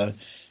of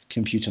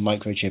computer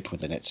microchip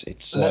within it.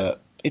 It's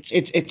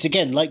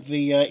again like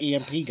the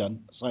EMP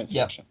gun, science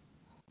fiction.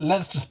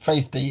 Let's just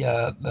praise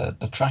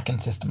the tracking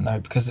system though,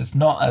 because it's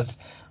not as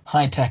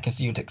high tech as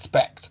you'd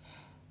expect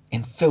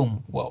in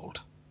film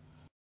world,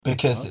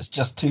 because it's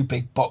just two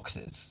big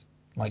boxes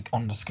like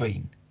on the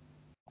screen,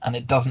 and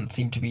it doesn't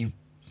seem to be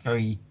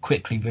very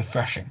quickly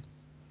refreshing.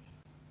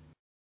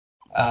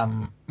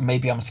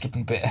 Maybe I'm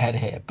skipping a bit ahead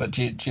here, but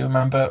do you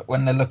remember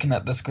when they're looking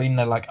at the screen,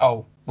 they're like,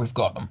 "Oh, we've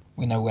got them.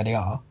 We know where they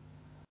are.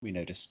 We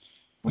know this.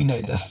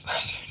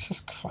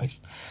 Jesus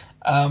Christ."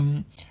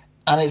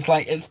 And it's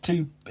like it's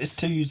two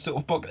sort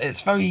of book.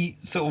 It's very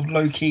sort of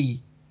low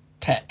key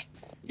tech.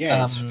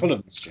 Yeah, it's full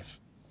of mischief.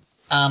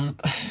 But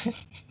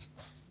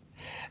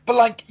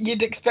like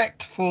you'd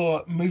expect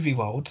for movie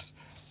worlds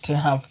to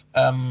have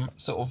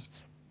sort of,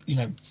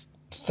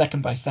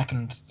 second by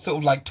second, sort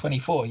of like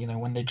 24.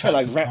 When they try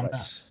like Rat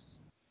Race.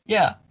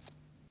 Yeah.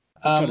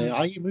 Johnny,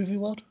 are you movie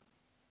world?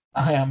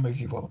 I am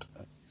movie world.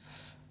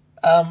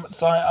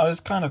 So I was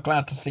kind of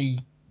glad to see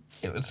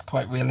it was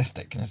quite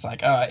realistic, and it's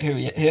like, all right,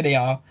 here they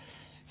are.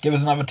 Give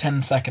us another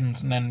 10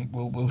 seconds, and then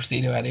we'll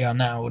see where they are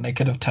now. And they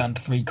could have turned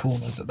 3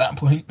 corners at that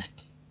point.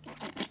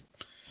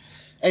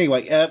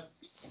 Anyway,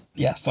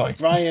 yeah, sorry.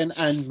 Brian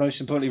and most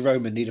importantly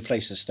Roman need a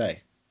place to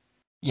stay.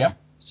 Yep.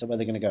 So where are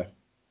they going to go?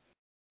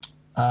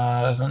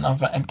 There's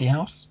another empty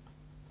house.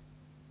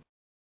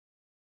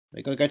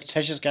 They've got to go to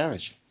Tej's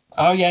garage.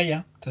 Oh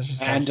yeah.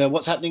 Tej's and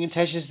what's happening in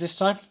Tej's this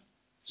time?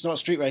 It's not a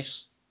street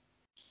race.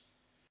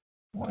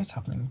 What is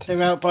happening?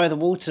 They're out by the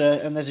water,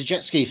 and there's a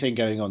jet ski thing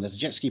going on. There's a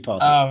jet ski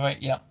party. Oh,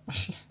 right, yeah.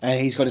 And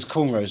he's got his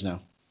cornrows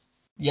now.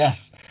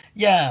 Yes.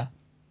 Yeah.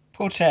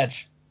 Poor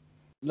Tej.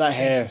 That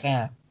hair has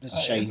changed.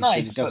 It's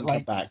nice, it doesn't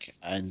come back,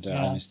 and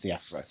I miss the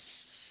afro.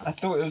 I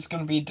thought it was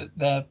going to be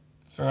there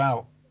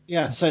throughout.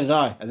 Yeah, so did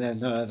I. And then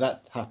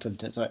that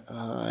happened. It's like,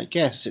 I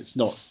guess it's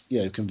not,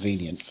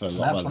 convenient for a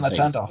lot of other things. That's when I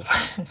turned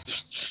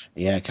off.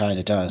 Yeah, it kind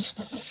of does.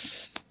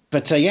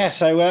 But so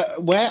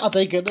where are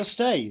they going to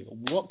stay?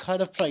 What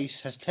kind of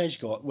place has Tej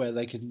got where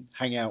they can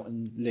hang out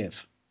and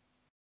live?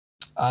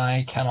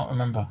 I cannot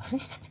remember.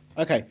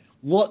 Okay,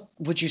 what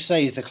would you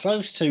say is the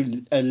close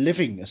to a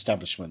living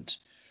establishment,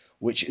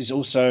 which is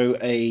also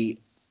a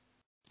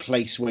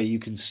place where you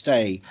can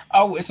stay?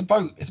 Oh, it's a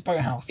boat. It's a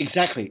boathouse.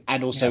 Exactly,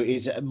 and also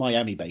is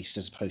Miami based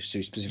as opposed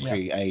to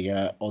specifically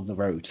a on the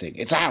road thing.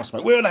 It's a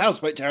houseboat. We're on a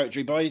houseboat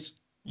territory, boys.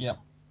 Yeah.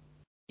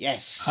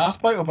 Yes.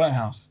 Houseboat or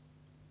boathouse?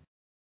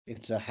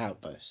 It's a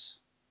houseboat.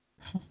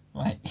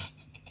 Right.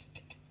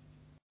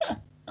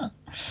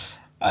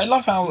 I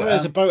love how... If it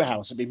was a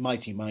boathouse, it'd be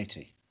mighty,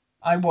 mighty.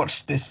 I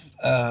watched this,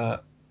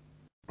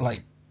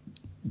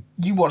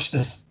 you watched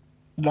this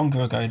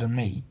longer ago than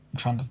me. I'm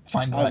trying to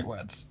find the right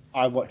words.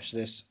 I watched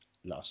this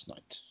last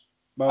night.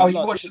 Well, you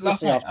watched it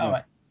last night? All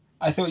right.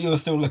 I thought you were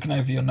still looking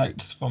over your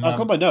notes from... I've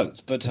got my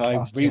notes, but I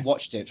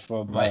rewatched it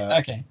from... Right,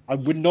 okay. I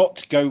would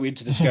not go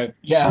into this go,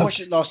 I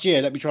watched it last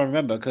year, let me try and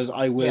remember, because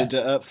I would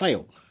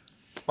fail.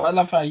 But I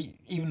love how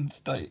even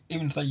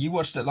so you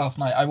watched it last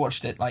night, I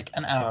watched it like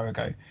an hour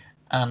ago,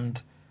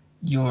 and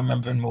you're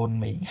remembering more than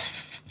me.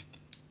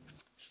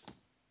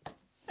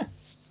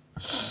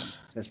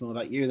 Says more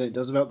about you than it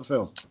does about the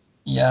film.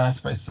 Yeah, I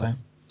suppose so.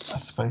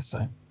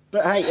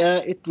 But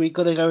hey, we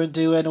got to go and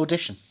do an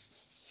audition.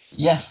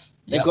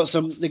 Yes. They've got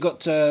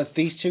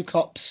these two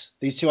cops,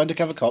 these two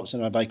undercover cops,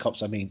 and by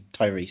cops I mean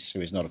Tyrese,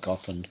 who is not a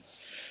cop, and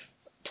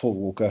Paul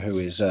Walker, who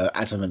is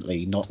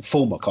adamantly not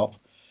former cop.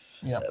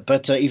 Yeah.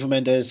 But Eva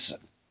Mendes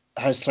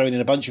has thrown in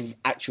a bunch of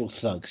actual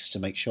thugs to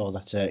make sure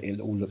that it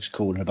all looks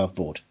cool and above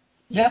board.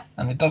 Yeah,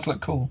 and it does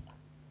look cool.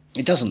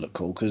 It doesn't look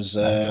cool because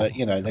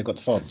they've got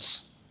the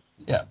fonts.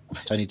 Yeah.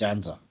 Tony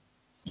Danza.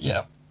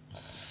 Yeah.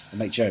 They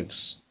make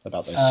jokes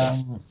about those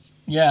things.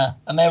 Yeah,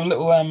 and they have a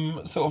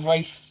little sort of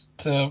race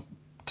to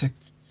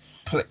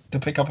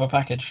pick up a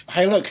package.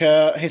 Hey, look,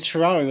 his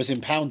Ferrari was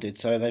impounded,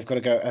 so they've got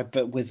to go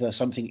but with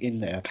something in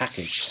there, a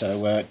package.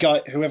 So,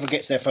 whoever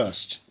gets there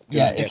first.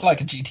 Yeah, it's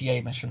like a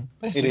GTA mission.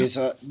 Basically. It is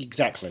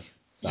exactly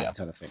that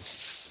kind of thing.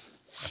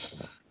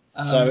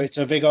 So it's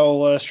a big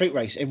old street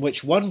race in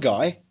which one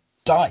guy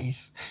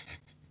dies.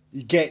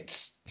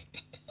 Gets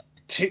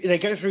they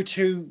go through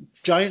 2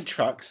 giant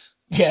trucks.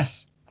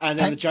 Yes. And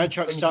then the giant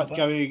trucks start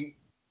getting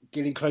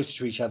closer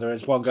to each other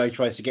as one guy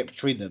tries to get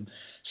between them.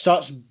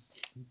 Starts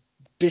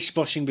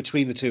bish-boshing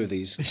between the 2 of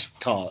these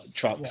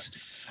trucks. Yeah.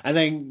 And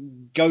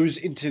then goes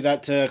into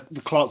that the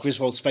Clark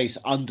Griswold space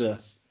under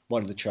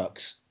one of the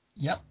trucks.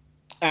 Yep.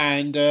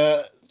 And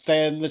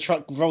then the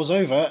truck rolls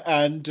over,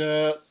 and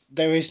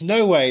there is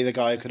no way the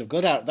guy could have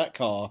got out of that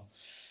car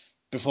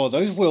before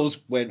those wheels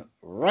went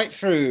right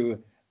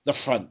through the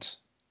front.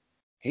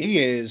 He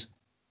is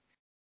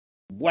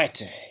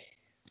wetty.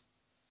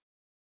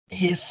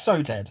 He is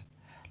so dead.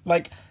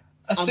 Like,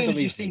 as soon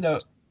as you see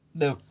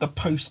the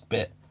post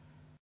bit,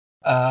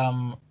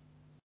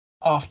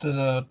 after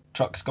the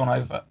truck's gone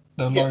over,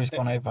 the lorry's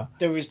gone over.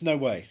 There is no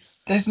way.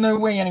 There's no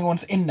way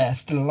anyone's in there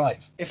still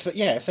alive. If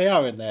they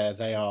are in there,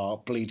 they are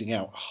bleeding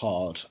out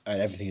hard, and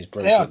everything is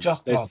broken. They are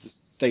just blood.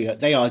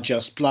 They are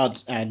just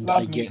blood, and Blood,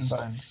 I meat, guess and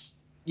bones.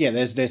 yeah.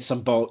 There's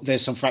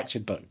some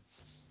fractured bone,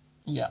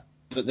 Yeah.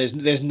 but there's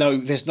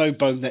no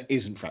bone that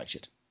isn't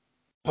fractured.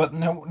 But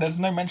no, there's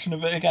no mention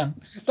of it again.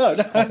 No,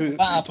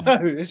 happened. no.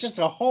 It's just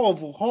a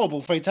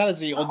horrible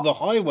fatality on the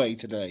highway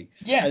today.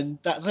 Yeah. And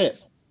that's it.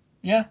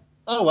 Yeah.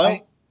 Oh well,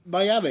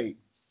 Miami.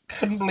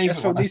 Couldn't believe Let's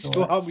it go when I to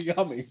saw it.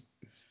 Miami.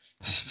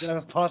 Gonna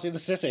have a party in the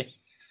city.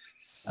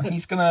 And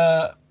he's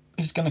gonna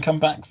come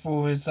back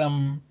for his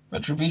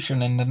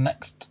retribution in the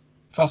next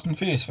Fast and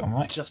Furious film,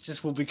 right?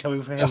 Justice will be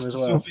coming for him Justice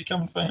as well. will be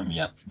coming for him.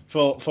 Yeah.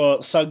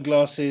 For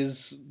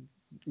sunglasses,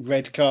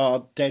 red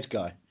car, dead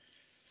guy.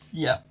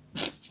 Yeah.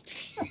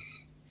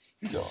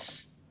 God.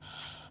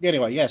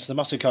 Anyway, yes, the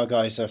muscle car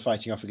guys are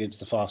fighting off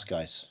against the fast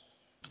guys.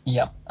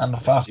 Yeah, and the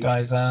fast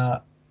guys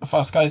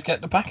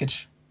get the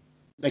package.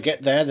 They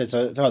get there.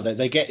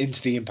 They get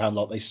into the impound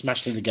lot. They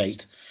smash through the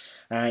gate,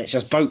 and it's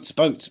just boats.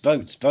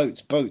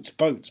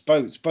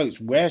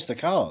 Where's the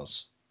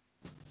cars?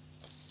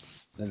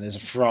 Then there's a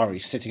Ferrari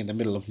sitting in the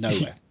middle of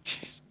nowhere.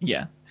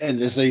 Yeah.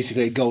 And there's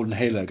basically a golden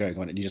halo going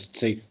on, and you just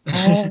see.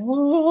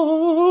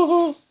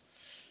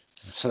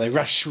 So they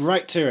rush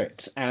right to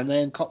it, and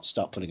then cops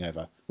start pulling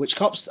over. Which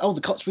cops? Oh,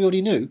 the cops we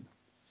already knew.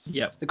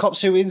 Yep. The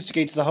cops who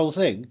instigated the whole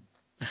thing.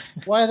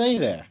 Why are they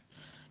there?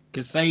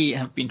 Because they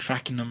have been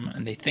tracking them,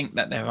 and they think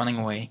that they're running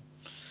away.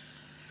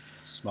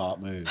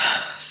 Smart move.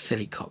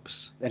 Silly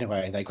cops.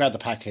 Anyway, they grab the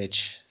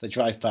package, they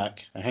drive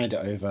back, and hand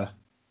it over.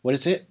 What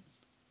is it?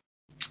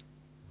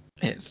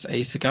 It's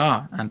a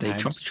cigar and a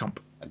chompy chomp.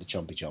 And a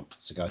chompy chomp.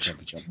 Cigar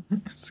chompy chomp.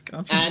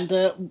 Cigar chomp.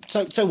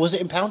 And so was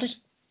it impounded?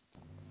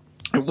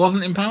 It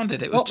wasn't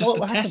impounded. It was just a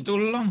what test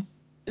all along.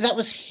 That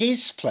was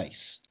his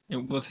place. It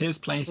was his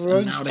place, Rogue's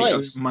and now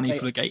place. they owe money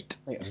for the gate.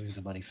 They owe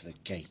the money for the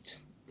gate.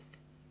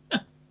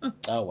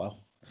 Oh well.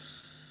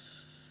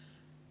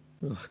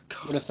 Oh,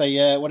 God. What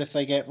if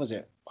they get, was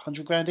it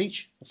 100 grand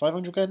each?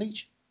 500 grand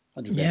each?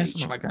 100 grand each.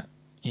 Something like that.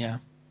 Yeah.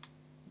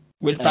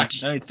 We're back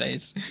in those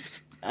days.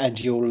 And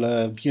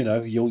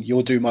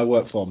you'll do my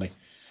work for me.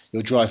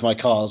 You'll drive my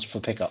cars for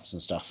pickups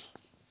and stuff.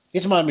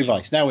 It's Miami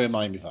Vice. Now we're in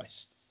Miami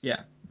Vice.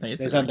 Yeah. Basically.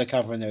 There's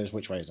undercover and there's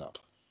which way is up.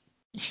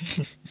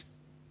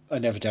 I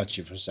never doubted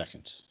you for a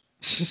second.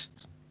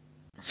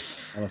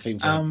 I'm a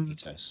fiend for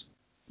details.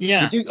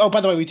 Yeah.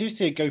 By the way, we do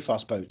see a go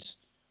fast boat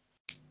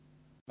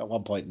at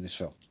one point in this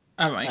film.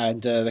 All right.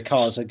 And the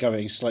cars are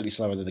going slightly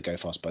slower than the go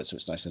fast boat, so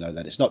it's nice to know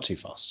that it's not too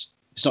fast.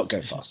 It's not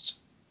go fast.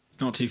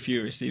 Not too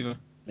furious either.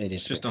 It is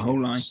it's just a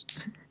whole line.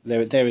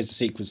 There is a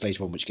sequence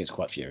later on which gets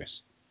quite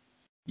furious.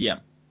 Yeah.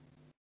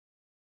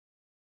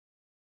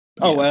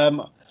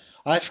 Oh,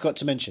 I forgot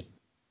to mention.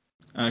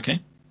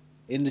 Okay.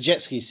 In the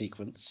jet ski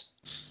sequence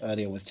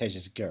earlier with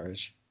Tej's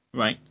garage.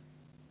 Right.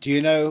 Do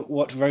you know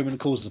what Roman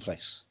calls the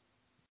place?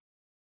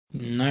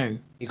 No.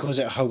 He calls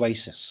it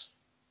Oasis.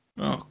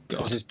 Oh, God.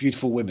 Because it's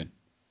beautiful women.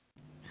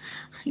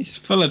 He's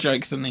full of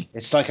jokes, isn't he?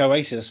 It's like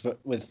Oasis, but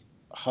with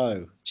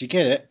ho. Do you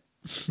get it?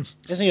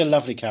 Isn't he a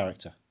lovely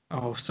character?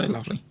 Oh, so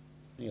lovely.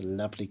 Isn't he a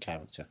lovely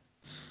character?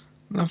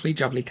 Lovely,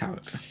 jubbly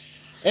character.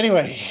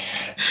 Anyway.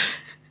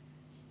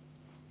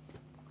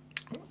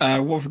 What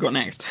have we got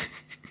next?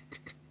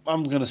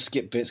 I'm going to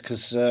skip bits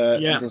because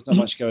there's not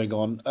much going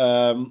on.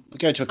 We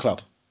go to a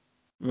club.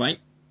 Right.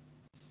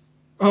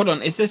 Hold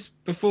on. Is this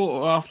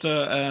before or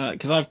after?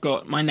 Because I've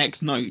got my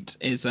next note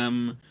is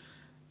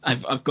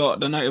I've got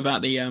the note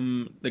about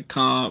the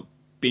car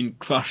being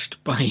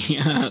crushed by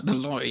the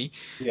lorry.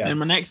 Yeah. And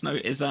my next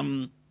note is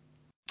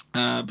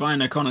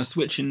Brian O'Connor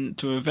switching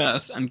to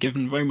reverse and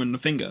giving Roman the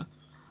finger.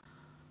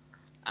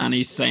 And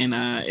he's saying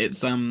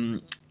it's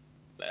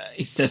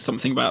he says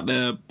something about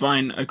the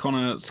Brian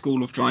O'Connor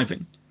School of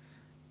Driving.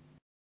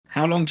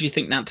 How long do you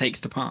think that takes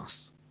to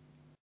pass?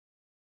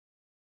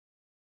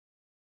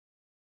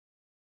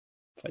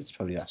 It's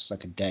probably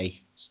like a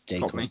day. It's a day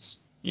Probably. course.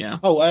 Yeah.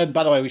 Oh,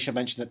 by the way, we should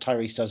mention that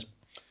Tyrese does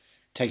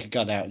take a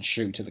gun out and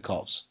shoot at the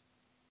cops.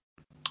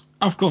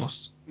 Of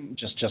course.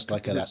 Just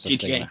like Because that's it's the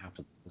thing GTA. that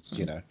happens. It's,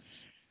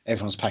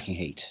 everyone's packing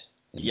heat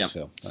in Yep. this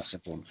film. That's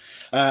important.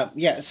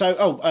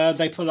 So,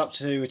 they pull up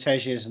to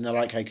Tej's and they're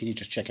like, "Hey, can you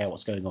just check out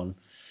what's going on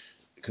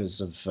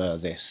because of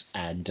this?"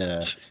 And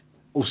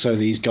also,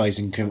 these guys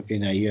in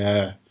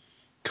a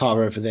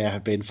car over there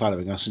have been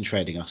following us and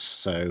trading us.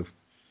 So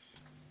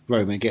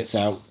Roman gets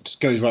out,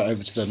 goes right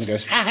over to them and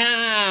goes, "Ha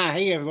ha!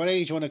 Hey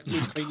everybody, do you want me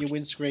to clean your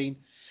windscreen?"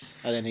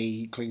 And then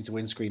he cleans the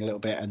windscreen a little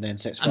bit and then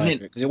sets fire to it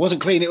because it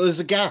wasn't clean; it was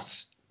a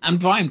gas. And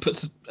Brian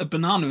puts a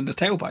banana in the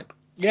tailpipe.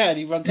 Yeah, and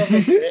he runs off.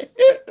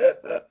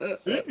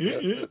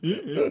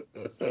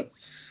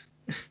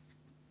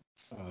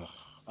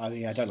 I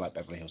mean, I don't like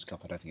Beverly Hills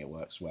Cop. I don't think it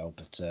works well,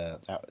 but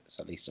that's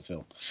at least a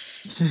film.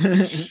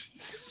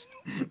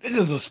 This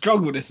is a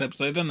struggle, this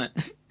episode, isn't it?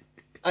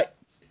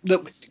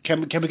 Look,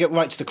 can we get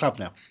right to the club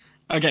now?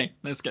 Okay,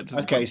 let's get to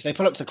the Okay, club. so they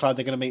pull up to the club.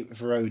 They're going to meet with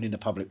Verone in a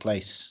public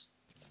place.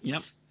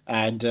 Yep.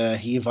 And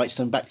he invites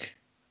them back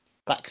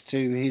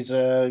to his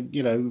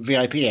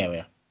VIP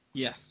area.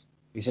 Yes.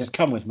 He says,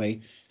 "Come with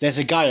me. There's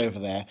a guy over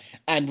there."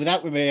 And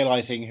without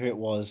realizing who it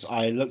was,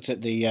 I looked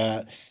at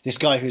the this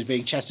guy who was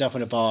being chatted up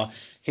in a bar.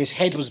 His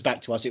head was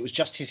back to us. It was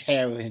just his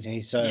hair and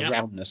his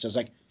roundness. I was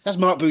like, "That's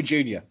Mark Boone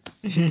Jr.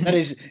 That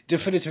is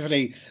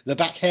definitively the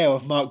back hair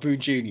of Mark Boone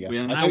Jr.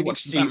 I don't need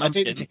to see. I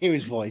don't need to hear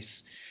his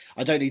voice.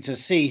 I don't need to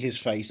see his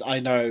face. I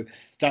know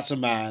that's a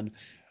man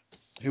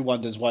who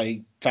wonders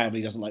why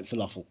family doesn't like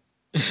falafel."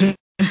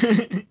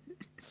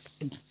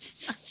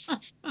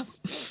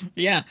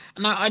 Yeah,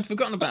 no, I'd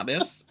forgotten about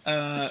this.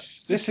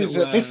 This is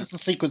the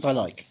sequence I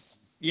like.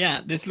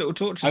 Yeah, this little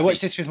torture. I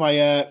watched this with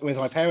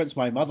my parents.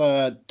 My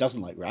mother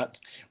doesn't like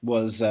rats.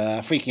 Was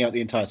freaking out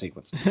the entire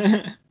sequence.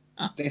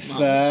 He's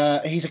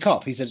a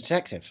cop. He's a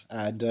detective,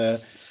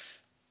 and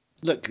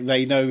look,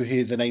 they know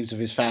the names of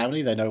his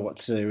family. They know what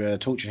to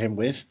torture him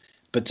with,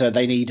 but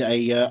they need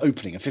a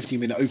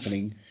 15-minute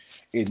opening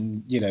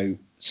in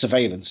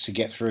surveillance to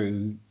get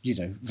through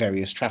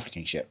various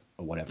trafficking shit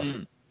or whatever.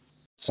 Mm.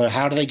 So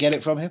how do they get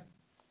it from him?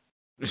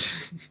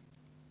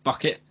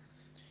 Bucket.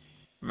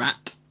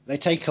 Rat. They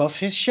take off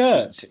his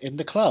shirt in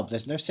the club.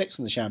 There's no sex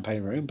in the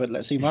champagne room, but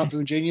let's see Mark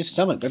Boone Jr.'s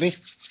stomach, baby.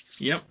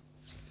 Yep.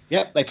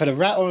 Yep, they put a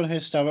rat on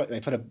his stomach. They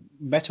put a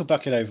metal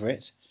bucket over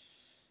it.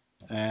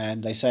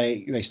 And they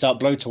start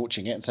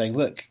blowtorching it and saying,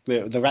 look,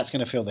 the rat's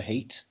going to feel the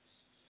heat.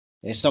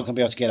 It's not going to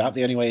be able to get up.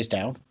 The only way is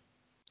down.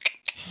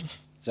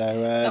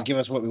 So give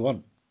us what we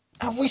want.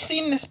 Have we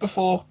seen this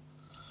before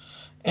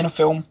in a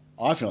film?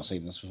 I've not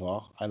seen this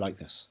before. I like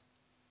this.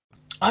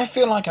 I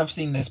feel like I've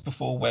seen this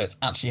before where it's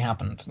actually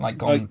happened. Like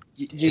gone.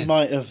 You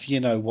might have,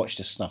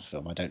 watched a snuff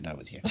film. I don't know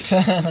with you.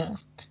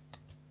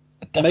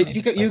 Maybe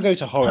you go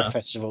to horror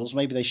festivals.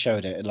 Maybe they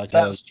showed it like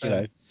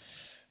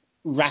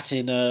rat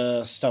in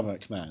a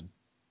stomach man.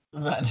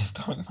 Rat in a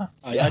stomach man.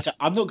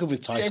 I'm not good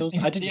with titles.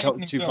 I didn't come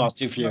Too Fast,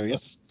 Too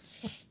Furious.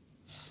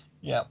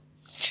 Yeah,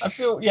 I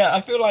feel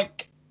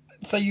like.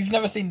 So you've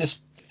never seen this?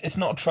 It's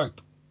not a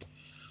trope.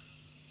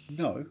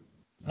 No.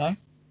 No.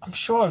 I'm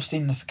sure I've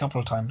seen this a couple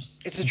of times.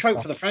 It's a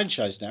trope for the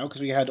franchise now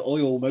because we had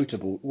oil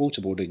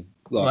waterboarding.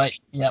 Right.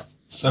 Yeah.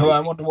 So I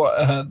wonder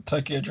what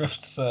Tokyo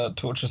Drift's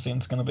torture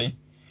scene's going to be.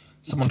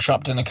 Someone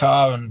trapped in a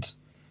car and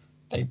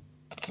they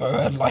throw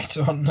a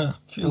lighter on the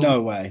fuel.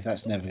 No way.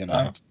 That's never going to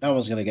happen. No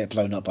one's going to get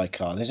blown up by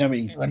car. There's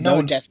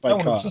no death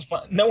by car.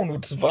 No one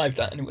would survive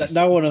that anyway.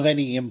 No one of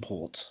any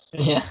import.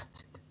 Yeah.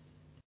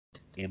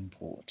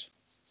 Import.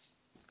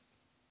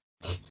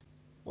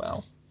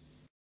 Wow.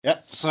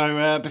 Yep.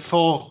 So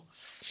before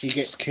he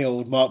gets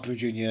killed, Mark Boone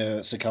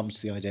Jr. succumbs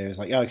to the idea. He's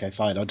like, yeah, okay,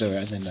 fine, I'll do it.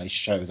 And then they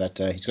show that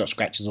he's got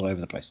scratches all over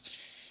the place.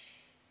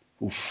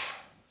 Oof.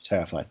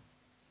 Terrifying.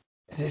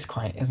 It is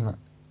quite, isn't it?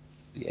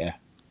 Yeah.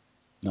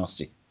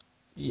 Nasty.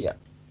 Yeah.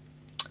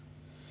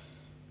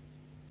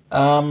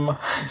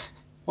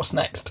 What's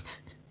next?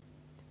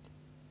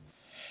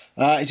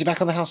 Is he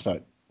back on the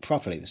houseboat?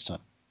 Properly this time.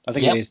 I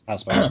think it is the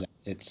houseboat, isn't it?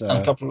 It's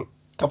a couple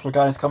of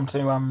guys come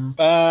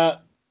to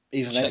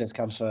Eva Mendes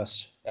comes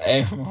first.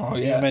 Oh,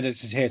 yeah. Eva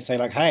Mendes is here to say,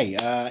 like, hey,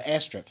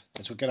 airstrip.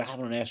 That's what's going to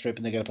happen on an airstrip,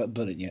 and they're going to put a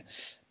bullet in you.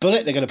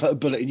 Bullet, they're going to put a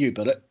bullet in you,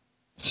 Bullet.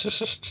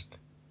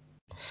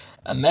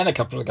 And then a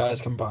couple of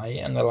guys come by,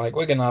 and they're like,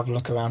 we're going to have a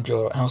look around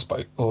your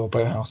houseboat or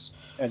boathouse.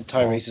 And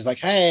Tyrese is like,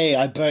 hey,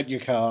 I burnt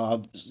your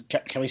car.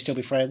 Can we still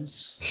be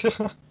friends?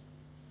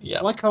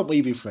 Yeah. Why can't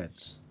we be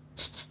friends?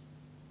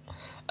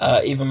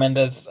 Eva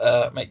Mendes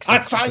makes...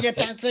 I saw you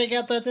dancing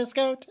at the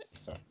discotheque.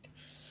 Sorry.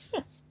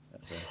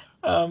 That's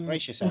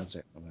Horatio sounds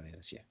it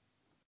this year.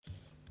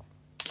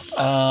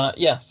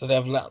 Yeah, so they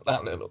have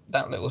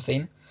that little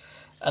scene,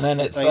 and then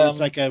it's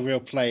like a real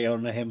play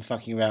on him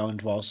fucking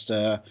around whilst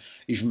Eva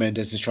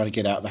Mendes is trying to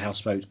get out of the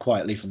houseboat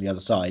quietly from the other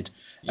side,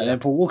 and then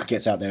Paul Walker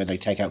gets out there and they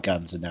take out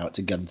guns, and now it's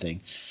a gun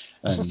thing,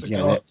 and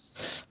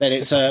then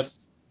it's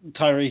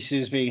Tyrese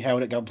is being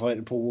held at gunpoint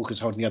and Paul Walker's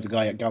holding the other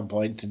guy at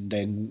gunpoint, and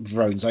then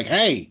Verone's like,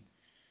 "Hey,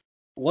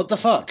 what the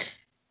fuck?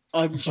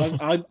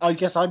 I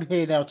guess I'm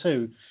here now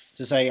too."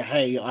 To say,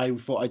 hey, I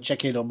thought I'd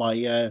check in on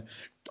my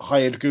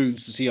hired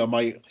goons to see how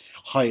my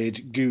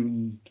hired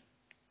goon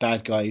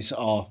bad guys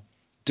are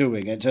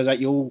doing. And it turns out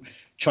you're all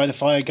trying to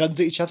fire guns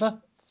at each other.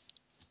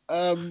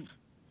 Can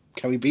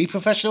we be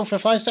professional for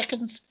 5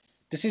 seconds?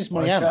 This is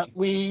Miami. Why can't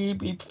we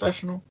be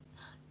professional?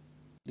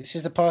 This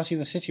is the party in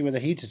the city where the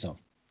heat is on.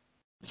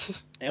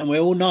 And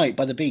we're all night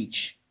by the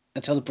beach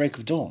until the break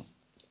of dawn.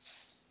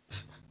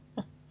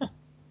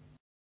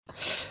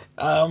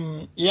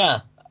 Yeah.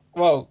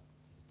 Well,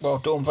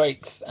 dawn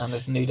breaks and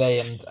it's a new day,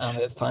 and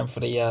it's time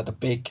for the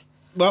big.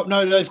 Well,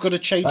 no, they've got to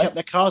change up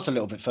their cars a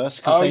little bit first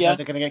because they know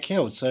they're going to get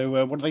killed.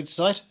 So what do they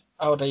decide?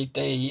 Oh,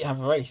 they have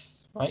a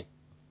race, right?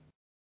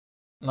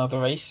 Another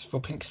race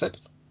for pink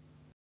slips.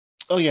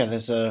 Oh yeah,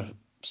 there's a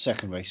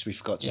second race. We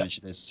forgot to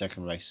mention there's a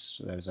second race.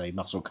 There's a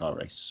muscle car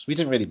race. We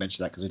didn't really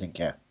mention that because we didn't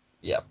care.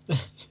 Yeah.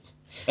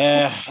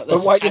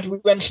 But why did we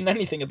mention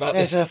anything about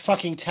this? There's a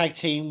fucking tag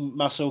team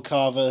muscle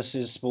car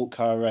versus sport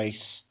car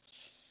race.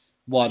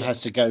 One has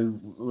to go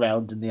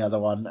round in the other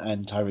one,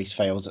 and Tyrese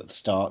fails at the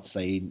start.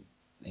 He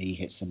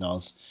hits the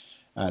nos,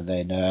 and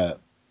then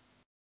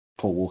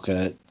Paul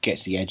Walker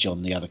gets the edge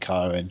on the other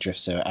car and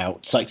drifts her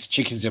out,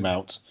 chickens him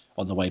out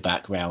on the way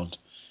back round,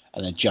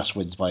 and then just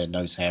wins by a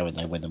nose hair, and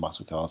they win the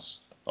muscle cars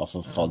off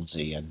of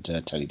Fonzie and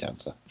Tony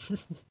Danza.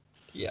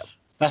 Yeah.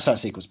 That's that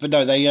sequence. But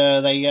no,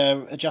 they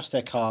adjust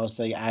their cars.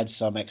 They add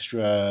some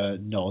extra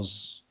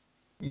NOS.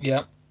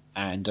 Yeah.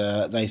 And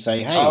they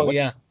say,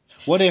 hey,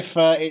 what if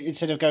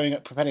instead of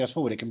propelling us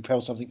forward, it can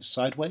propel something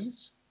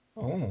sideways?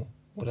 Oh,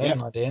 well, there's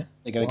an idea.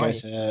 They're going to go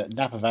to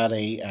Napa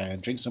Valley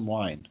and drink some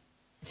wine.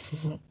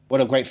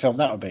 What a great film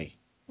that would be.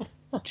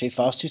 Too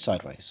fast, too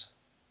sideways.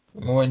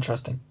 More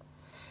interesting.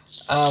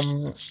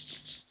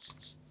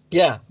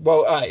 Yeah,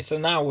 well, all right, so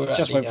now we're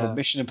went from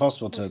Mission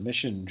Impossible to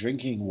Mission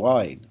Drinking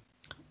Wine.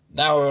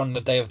 Now we're on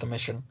the day of the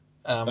mission.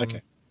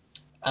 Okay.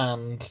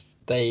 And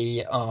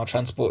they are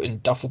transporting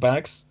duffel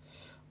bags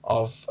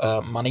of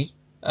money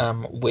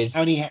with...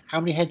 How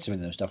many heads are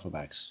in those duffel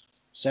bags?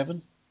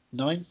 7?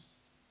 9?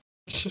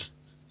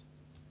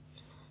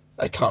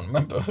 I can't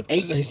remember.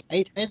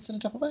 8 heads in a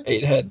duffel bag?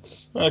 8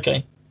 heads.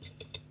 Okay.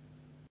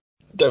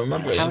 Don't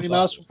remember. How many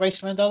miles from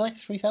Graceland are they?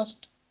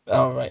 3,000?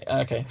 Oh, right.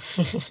 Okay.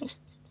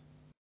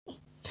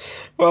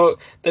 Well,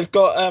 they've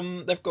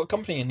got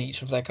company in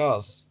each of their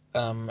cars.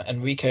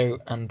 Enrico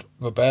and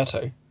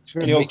Roberto. It's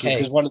really awkward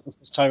because one of the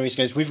Tyrese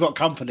goes, "We've got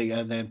company,"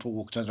 and then Paul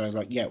Walker turns around and is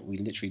like, "Yeah, we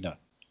literally know."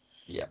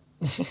 Yeah.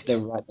 They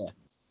were right there.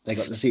 They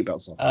got the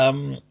seatbelts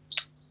on.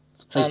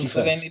 And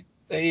so they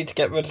need to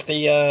get rid of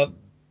the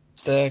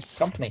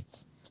company.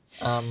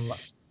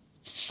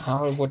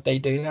 How would they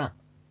do that?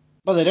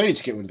 Well, they don't need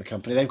to get rid of the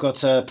company. They've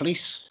got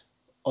police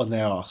on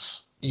their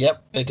arse.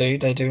 Yep, they do.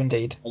 They do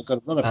indeed. They've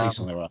got a lot of police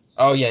on their arse.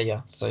 Oh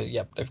yeah. So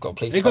yep, they've got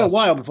police. They've got a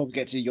while before we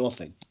get to your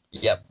thing.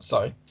 Yep.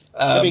 Sorry.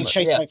 They're being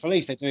chased by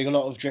police. They're doing a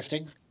lot of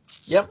drifting.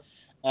 Yep.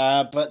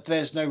 But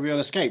there's no real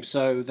escape,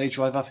 so they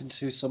drive up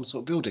into some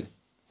sort of building.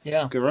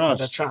 Yeah. Garage.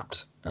 They're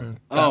trapped, and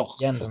that's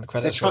the end, and the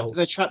credits roll.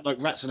 They're trapped like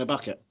rats in a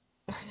bucket.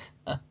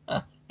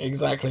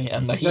 Exactly,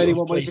 and there's only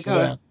one way to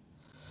go.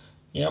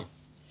 Yep.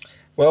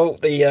 Well,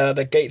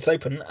 the gates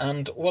open,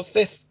 and what's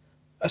this?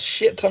 A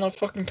shit ton of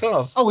fucking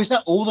cars. Oh, is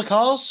that all the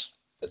cars?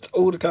 It's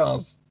all the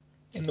cars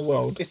in the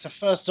world. It's the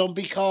first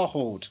zombie car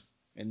horde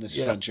in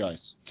this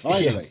franchise.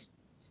 Finally. Yes.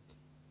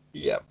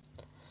 Yep.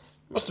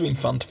 Must have been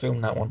fun to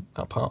film that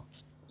part.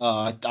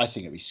 I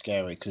think it'd be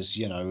scary because,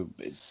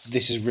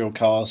 this is real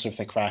cars, so if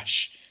they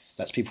crash,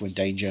 that's people in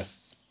danger.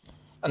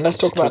 And let's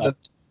talk about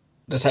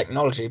the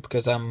technology,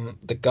 because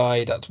the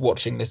guy that's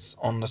watching this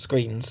on the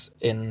screens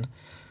in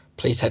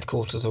police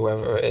headquarters or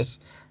wherever it is,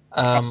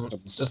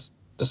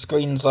 the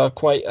screens are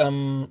quite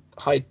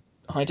high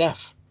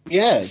def.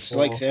 Yeah, it's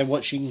like they're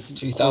watching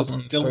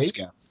 2003 film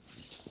scan.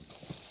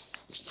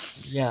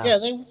 Yeah.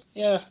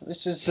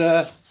 This is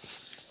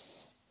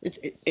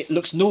it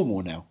looks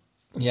normal now.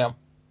 Yeah.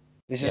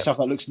 This is stuff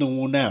that looks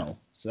normal now.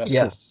 So that's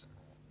cool.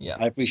 Yeah.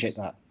 I appreciate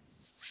that.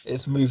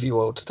 It's movie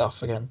world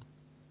stuff again.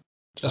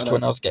 Just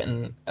when I was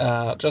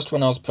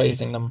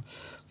praising them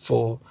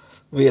for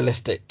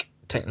realistic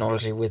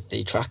technology with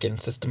the tracking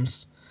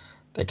systems,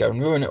 they go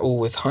and ruin it all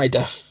with high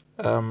def.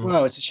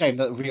 Well, it's a shame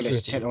that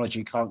realistic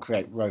technology can't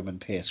create Roman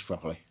Pierce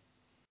properly.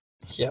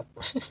 Yep.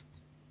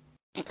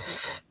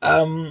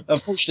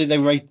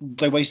 Unfortunately,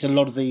 they wasted a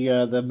lot of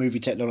the movie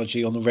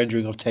technology on the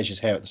rendering of Tej's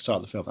hair at the start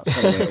of the film. That's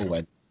kind of where it all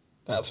went.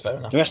 That's fair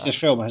enough. The rest of the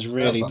film has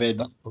really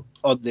been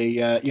on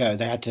the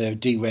they had to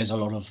de-res a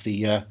lot of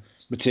the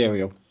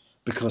material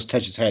because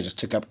Tej's hair just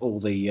took up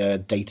all the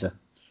data,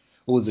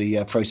 all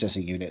the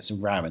processing units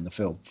and RAM in the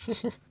film.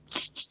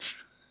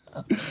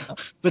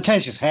 But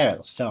Tej's hair at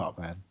the start,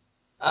 man.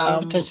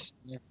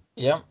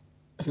 Yeah.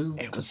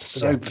 It was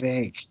so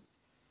big.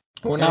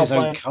 Well, now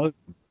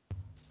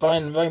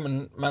Brian and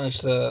Roman managed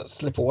to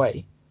slip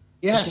away.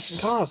 Yes.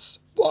 Cars.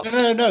 What?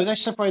 No. They're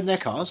separating their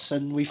cars,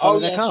 and we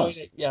follow their cars.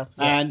 Sorry. Yeah.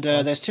 And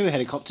there's 2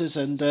 helicopters,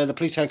 and the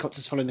police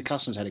helicopters following the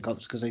customs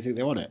helicopters because they think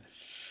they're on it.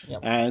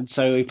 Yep. And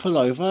so we pull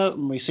over,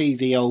 and we see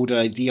the old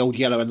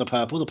yellow and the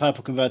purple. The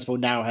purple convertible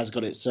now has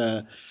got its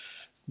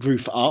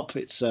roof up.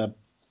 It's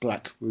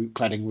black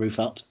cladding roof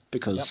up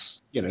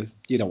because you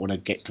don't want to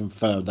get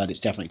confirmed that it's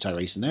definitely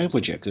Tyrese in there,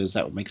 would you? Because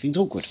that would make things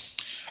awkward.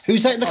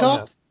 Who's that in the car?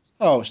 Yeah.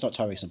 Oh, it's not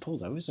Tyrese and Paul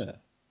though, is it?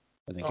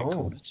 I think I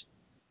called it.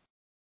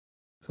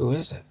 Who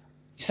is it?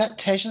 Is that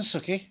Tej and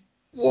Suki?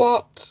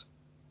 What?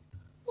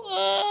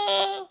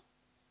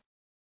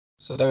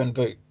 So they're in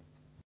boot.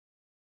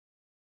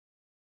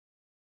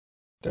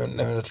 They're in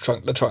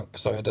the trunk.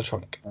 Sorry, the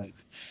trunk. Right.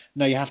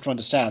 No, you have to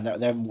understand that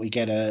then we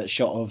get a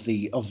shot of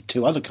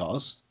 2 other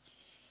cars.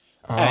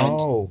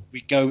 And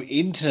we go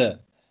into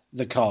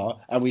the car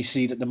and we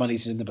see that the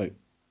money's in the boot.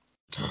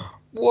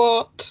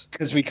 What?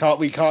 Because we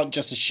can't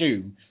just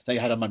assume they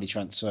had a money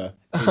transfer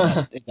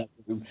in that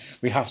room.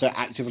 We have to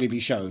actively be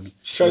shown.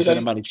 Show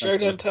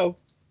don't tell.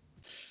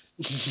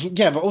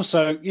 Yeah, but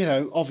also,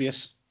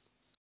 obvious.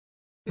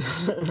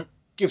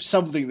 Give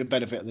something the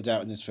benefit of the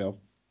doubt in this film.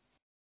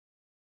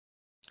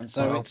 And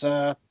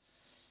so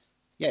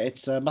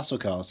it's muscle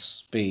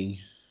cars being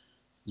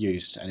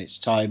used, and it's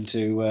time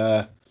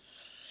to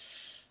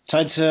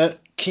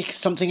kick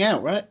something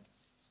out, right?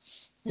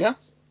 Yeah.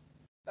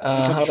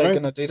 How are they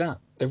going to do that?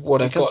 Well,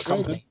 they've got a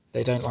Roman. company.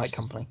 They don't like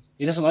company.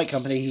 He doesn't like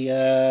company. He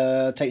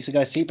takes the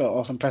guy's seatbelt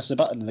off and presses a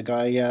button, and the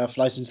guy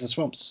flies into the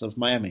swamps of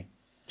Miami.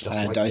 Just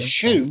and like I James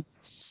assume, Bond.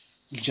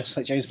 just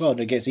like James Bond,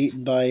 it gets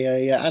eaten by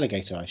a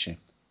alligator. I assume.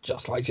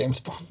 Just like James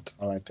Bond.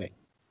 R.I.P.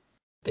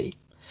 D.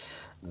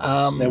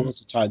 There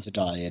was a time to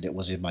die, and it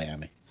was in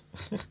Miami.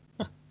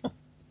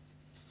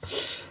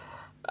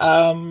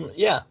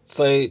 Yeah.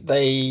 So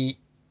they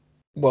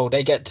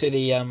get to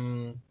the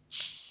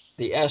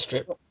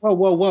airstrip.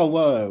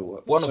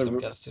 Whoa! One of them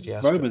gets to the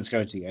airstrip. Roman's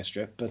going to the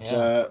airstrip, but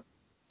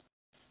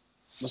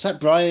was that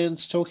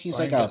Brian's talking? He's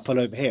Brian like, "I'll pull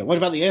over here." What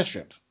about the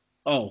airstrip?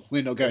 Oh,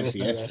 we're not going to the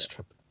no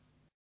airstrip.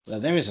 Well,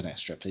 there is an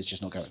airstrip. He's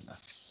just not going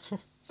there.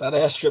 That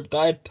airstrip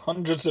died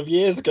hundreds of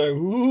years ago.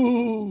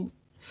 Ooh.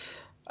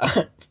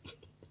 I'm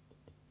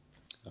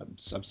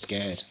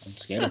scared. I'm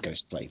scared of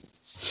Ghost Plane.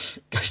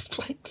 Ghost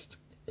planes.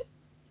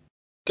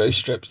 Ghost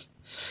strips.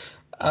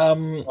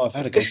 Oh, I've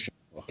had a ghost strip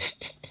before.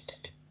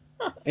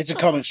 It's a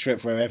comic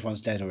strip where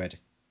everyone's dead already.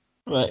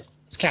 Right.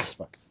 It's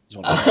Casper. Is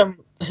what it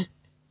is.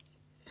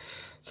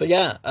 So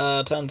yeah,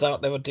 turns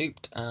out they were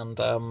duped, and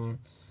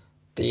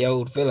the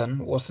old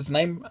villain, what's his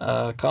name?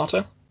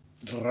 Carter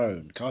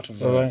Carter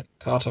Verone.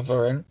 Carter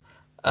Verone,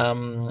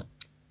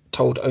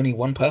 told only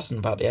one person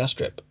about the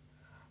airstrip,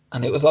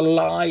 and it was a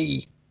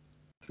lie.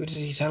 Who did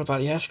he tell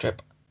about the airstrip?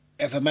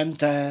 Eva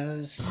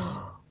Mendes.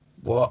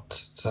 What?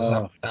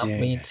 So that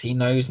means he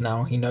knows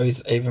now. He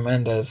knows Eva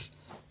Mendes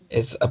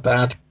is a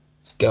bad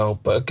girl,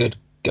 but a good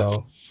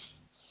girl,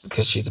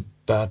 because she's a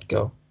bad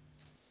girl.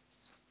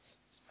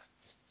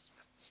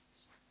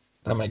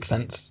 That makes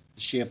sense.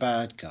 Is she a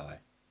bad guy?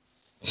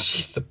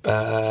 She's the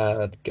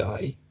bad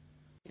guy.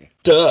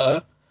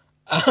 Duh.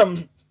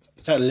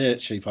 Is that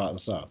literally part of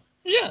the song?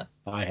 Yeah.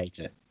 I hate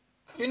it.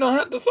 Have you not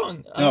heard the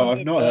song? No,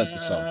 I've not heard the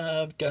song.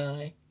 Bad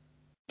guy.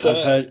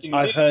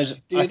 I've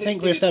heard. I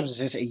think we established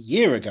this a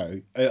year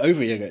ago,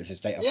 over a year ago at this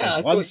date. I've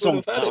heard one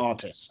song from that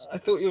artist. I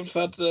thought you'd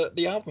have heard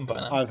the album by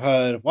now. I've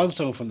heard one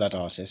song from that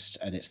artist,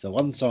 and it's the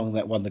one song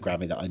that won the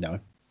Grammy that I know.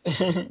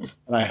 And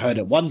I heard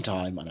it one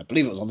time, and I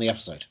believe it was on the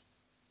episode.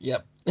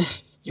 Yep.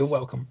 You're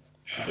welcome.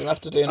 You'll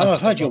have to do. Oh,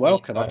 I've heard You're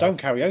Welcome. I've done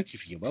karaoke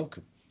for You're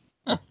Welcome.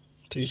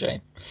 Touche.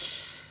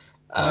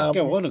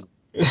 Go on.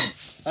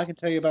 I can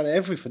tell you about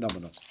every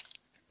phenomenon.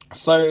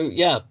 So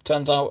yeah,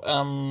 turns out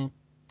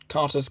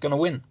Carter's gonna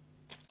win.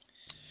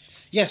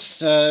 Yes,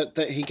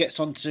 that he gets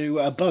onto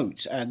a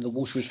boat, and the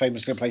water is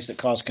famously a place that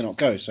cars cannot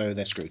go, so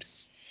they're screwed.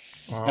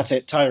 Wow. That's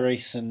it.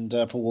 Tyrese and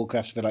Paul Walker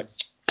have to be like,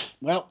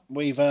 well,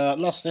 we've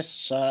lost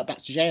this. Back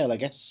to jail, I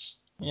guess.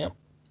 Yep.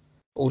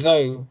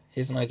 Although,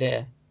 here's an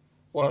idea.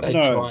 Why don't they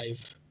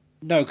drive?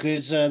 No,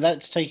 because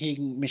that's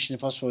taking Mission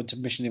Impossible into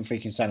Mission in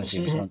Freaking Sanity.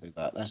 We can't do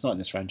that. That's not in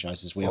this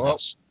franchise's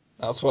wheelhouse.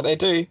 Well, that's what they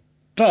do.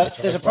 But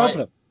there's a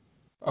problem.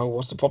 Oh,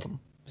 what's the problem?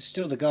 There's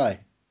still the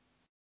guy.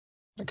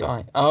 The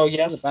guy. Oh,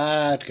 yes. The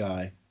bad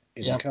guy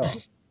in the car.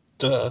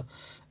 Duh.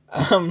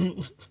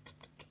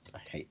 I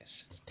hate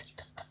this.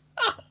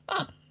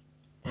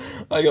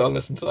 I gotta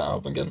listen to that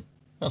album again.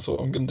 That's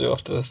what I'm gonna do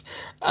after this.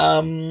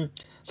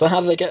 So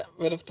how do they get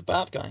rid of the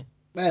bad guy?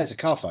 There's a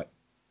car fight.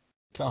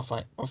 Car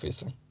fight,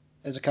 obviously.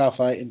 There's a car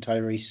fight, and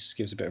Tyrese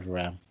gives a bit of a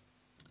ram.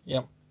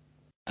 Yep.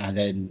 And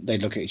then they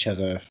look at each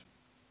other,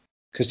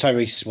 because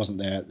Tyrese wasn't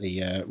there at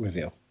the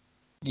reveal.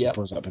 Yeah.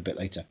 Pulls up a bit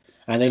later.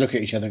 And they look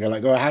at each other and go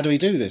like, oh, how do we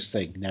do this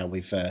thing? Now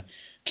we've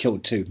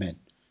killed two men.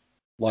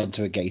 One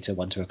to a gator,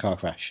 one to a car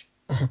crash.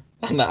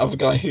 And that other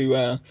guy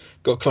who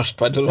got crushed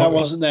by the lorry. That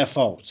wasn't their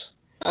fault.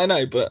 I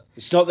know, but...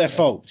 It's not their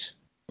fault.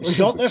 It's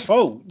not their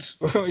fault.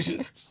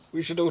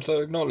 we should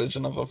also acknowledge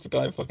another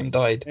guy fucking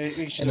died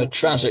in a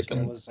tragic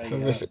and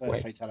horrific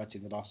way. Fatality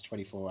in the last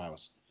 24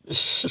 hours.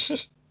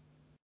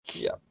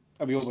 Yeah.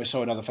 And we almost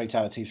saw another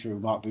fatality through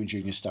Mark Boone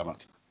Jr.'s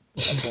stomach.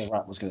 That poor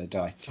rat was going to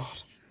die.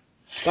 God.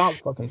 Can't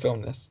fucking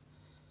film this.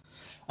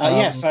 So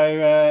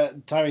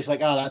Tyree's like,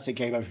 that's it,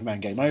 game over,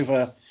 man, game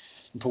over.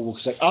 And Paul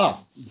Walker's like,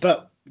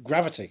 but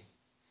gravity.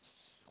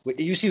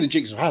 You see the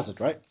Jigs of Hazzard,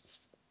 right?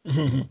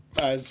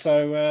 And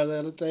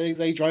so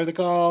they drive the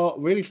car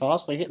really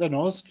fast, they hit the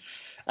nose,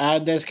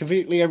 and there's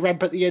conveniently a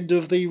ramp at the end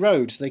of the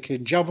road so they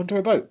can jump onto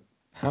a boat.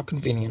 How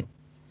convenient.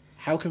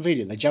 How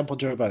convenient. They jump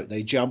onto a boat.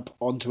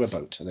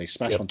 And they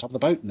smash on top of the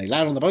boat, and they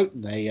land on the boat,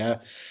 and they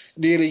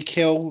nearly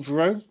kill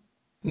Verone.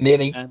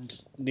 Nearly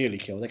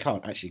kill. They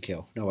can't actually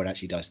kill. No one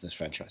actually dies in this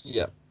franchise.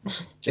 Yeah.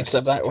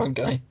 Except that one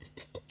guy.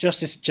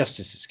 Justice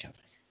is coming.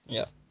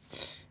 Yeah.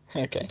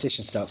 Okay.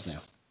 Petition starts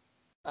now.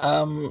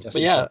 But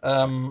yeah,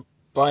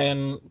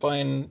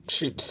 Brian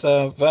shoots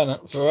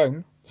Verone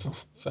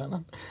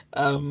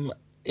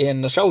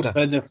in the shoulder.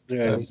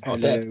 So he's not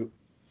dead.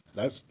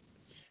 No.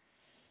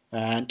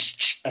 And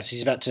as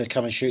he's about to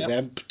come and shoot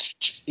them,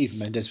 Eva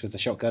Mendes with the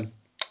shotgun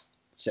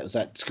settles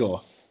that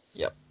score.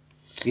 Yep.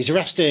 He's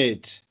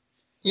arrested.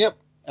 Yep.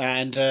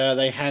 And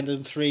they hand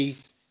him 3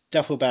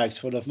 duffel bags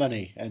full of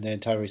money, and then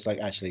Tyree's like,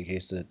 actually,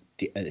 here's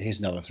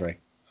another 3.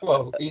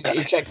 Well, he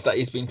checks that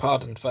he's been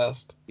pardoned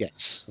first.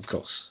 Yes, of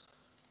course.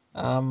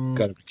 Got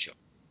to make sure.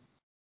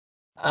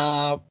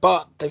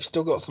 But they've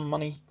still got some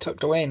money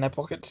tucked away in their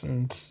pockets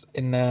and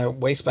in their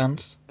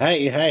waistbands.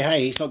 Hey,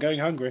 he's not going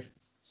hungry.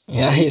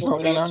 Yeah, he's not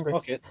putting going it in his hungry.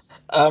 pockets.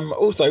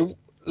 Also,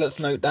 let's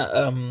note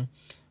that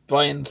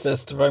Brian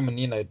says to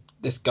Roman,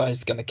 this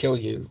guy's going to kill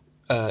you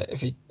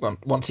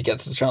once he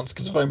gets the chance,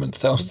 because Roman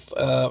tells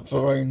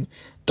Varone,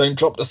 don't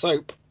drop the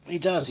soap. He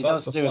does. He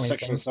That's does a do a funny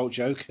sexual thing. assault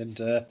joke,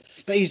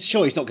 but he's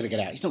sure he's not going to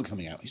get out. He's not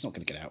coming out. He's not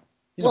going to get out.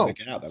 He's not going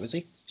to get out, though, is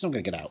he? He's not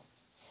going to get out.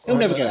 He'll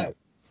never get out.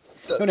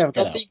 He'll never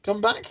get out. Does he come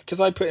back? Because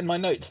I put in my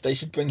notes they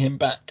should bring him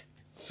back.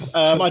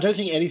 I don't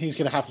think anything's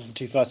going to happen from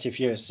Too Fast, Too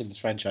Furious in this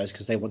franchise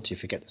because they want to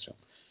forget this film.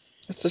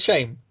 It's a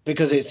shame.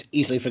 Because it's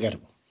easily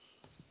forgettable.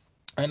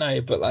 I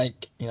know, but I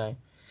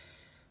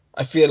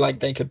feel like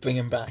they could bring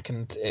him back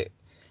and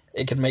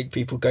it could make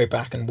people go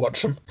back and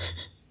watch them.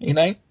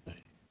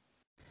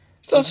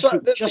 So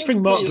just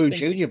bring Mark Boone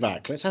Jr.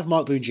 back. Let's have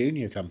Mark Boone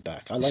Jr. come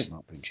back. I like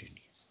Mark Boone Jr.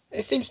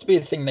 It seems to be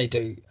the thing they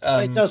do.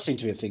 It does seem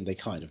to be a thing they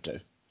kind of do.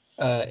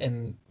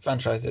 In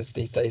franchises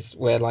these days,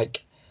 where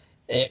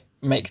it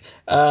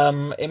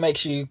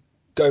makes you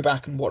go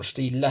back and watch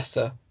the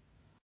lesser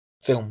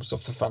films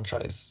of the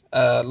franchise,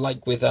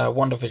 like with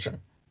WandaVision,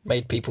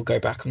 made people go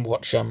back and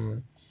watch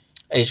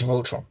Age of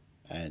Ultron,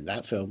 and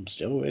that film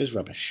still is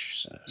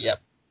rubbish. So. Yep,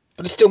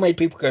 but it still made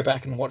people go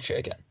back and watch it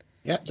again.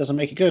 Yeah, it doesn't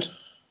make it good.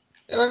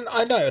 And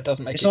I know it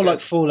doesn't make it's it not good. Like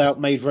Fallout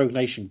made Rogue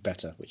Nation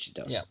better, which it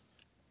does.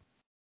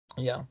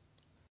 Yeah.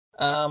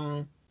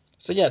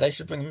 So yeah, they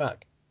should bring him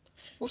back.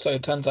 Also,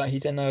 it turns out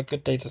he's in a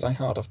Good Day to Die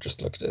Hard. I've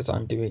just looked at his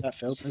IMDb. That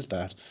film is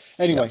bad.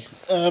 Anyway,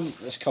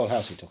 it's Cole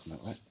House we're talking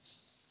about, right?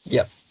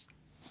 Yep.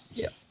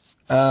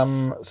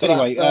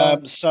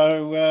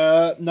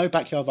 So no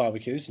backyard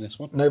barbecues in this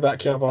one. No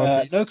backyard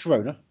barbecues. No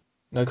Corona.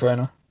 No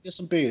Corona. There's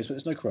some beers, but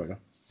there's no Corona.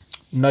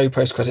 No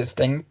post-credits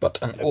thing,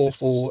 but an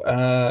awful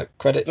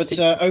credit. But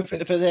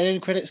the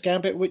end credits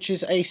gambit, which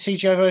is a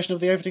CGI version of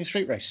the opening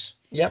street race.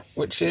 Yep,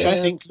 which I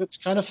think looks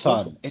kind of fun.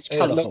 Awful. It's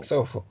colourful. It looks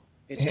awful.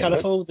 It's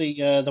colourful.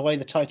 The way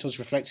the titles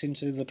reflect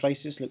into the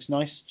places looks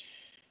nice.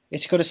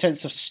 It's got a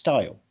sense of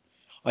style.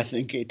 I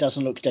think it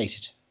doesn't look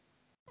dated.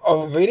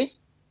 Oh, really?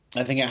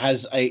 I think it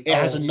has a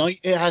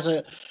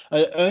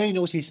early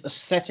noughties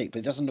aesthetic, but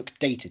it doesn't look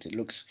dated. It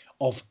looks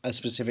of a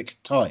specific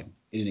time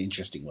in an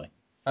interesting way.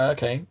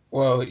 Okay.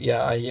 Well,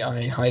 yeah,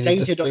 I highly dated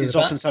disagree is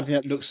with often that. something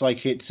that looks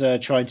like it's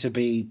trying to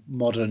be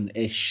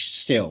modern-ish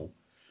still,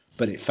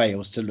 but it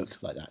fails to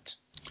look like that.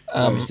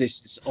 Whereas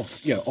this is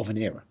of an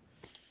era.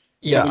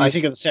 Yeah, so when you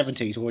think of the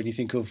 70s, or when you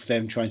think of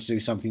them trying to do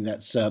something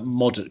that's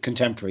modern,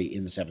 contemporary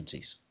in the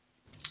 70s.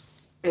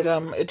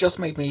 It just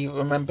made me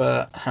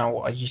remember how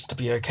I used to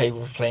be okay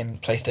with playing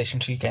PlayStation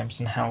 2 games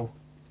and how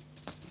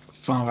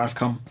far I've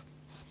come.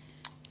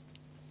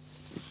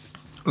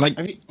 Like,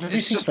 have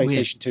you seen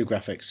PlayStation 2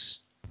 graphics?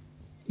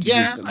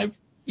 Yeah,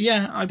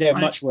 they're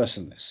much worse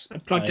than this. I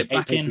plugged it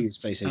back in. Use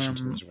PlayStation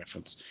 2 as a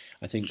reference.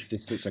 I think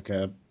this looks like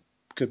a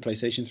good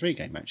PlayStation 3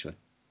 game, actually.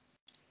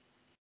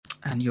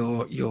 And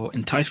you're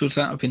entitled to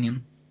that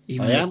opinion.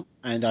 I am,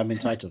 and I'm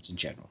entitled in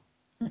general.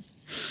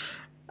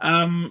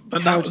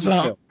 But that was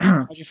how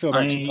do you feel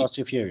about Too Fast,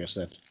 Too Furious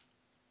then?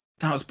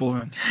 That was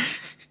boring.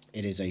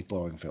 It is a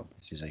boring film.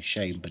 It is a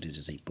shame, but it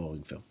is a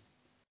boring film.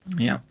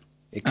 Yeah.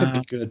 It could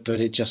be good, but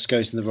it just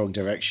goes in the wrong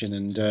direction.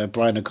 And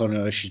Brian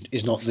O'Connor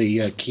is not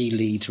the key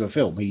lead to a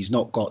film. He's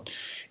not got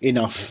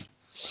enough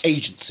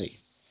agency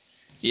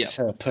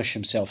to push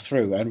himself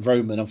through. And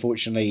Roman,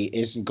 unfortunately,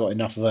 isn't got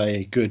enough of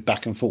a good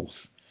back and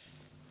forth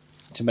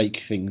to make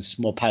things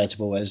more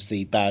palatable as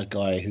the bad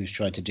guy who's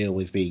trying to deal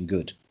with being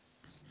good.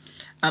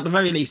 At the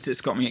very least,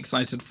 it's got me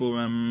excited for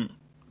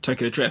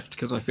Tokyo Drift,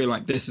 because I feel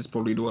like this is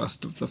probably the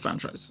worst of the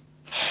franchise.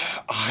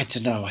 I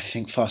don't know. I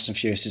think Fast and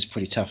Furious is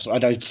pretty tough. I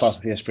know Fast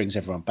and Furious brings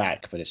everyone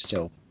back, but it's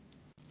still.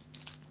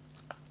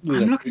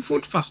 I'm looking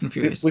forward to Fast and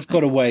Furious. We've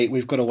got a way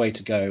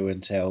to go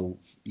until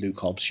Luke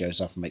Hobbs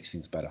shows up and makes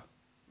things better.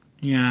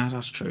 Yeah,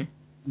 that's true.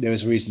 There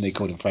was a reason they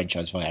called him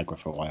Franchise Viagra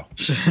for a while.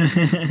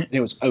 And it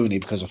was only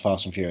because of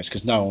Fast and Furious,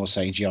 because no one was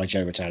saying G.I.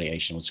 Joe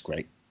Retaliation was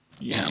great.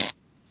 Yeah.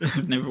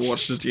 I've never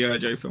watched the G.I.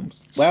 Joe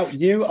films. Well,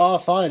 you are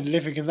fine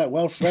living in that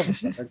world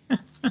forever.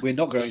 We're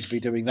not going to be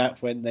doing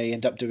that when they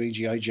end up doing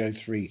G.I. Joe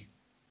 3.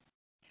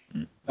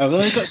 Oh, well,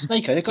 they've got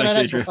Snake Eyes. They've got an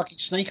actual fucking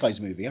Snake Eyes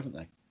movie, haven't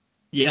they?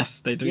 Yes,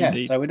 they do indeed.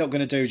 indeed. So we're not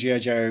going to do G.I.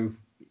 Joe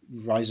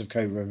Rise of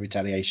Cobra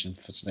Retaliation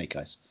for Snake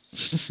Eyes.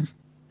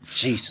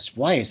 Jesus,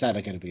 why is that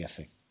going to be a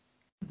thing?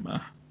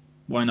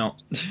 Why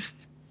not?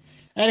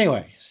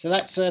 Anyway, so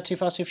that's Too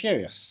Fast, Too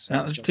Furious.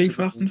 That's Too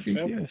Fast and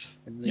Furious.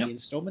 In the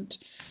installment.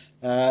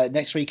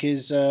 Next week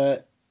is...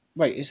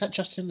 wait, is that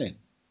Justin Lin?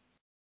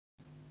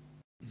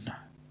 No.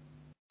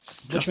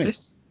 What do you mean?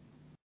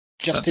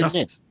 Justin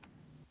Lin.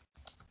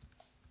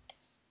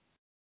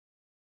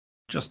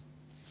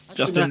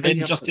 Justin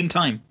Lin, just in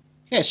time.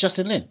 Yeah, it's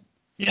Justin Lin.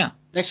 Yeah.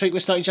 Next week we're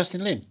starting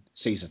Justin Lin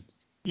season.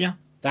 Yeah.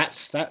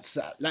 That's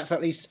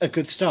at least a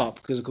good start,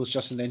 because of course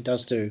Justin Lin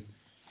does do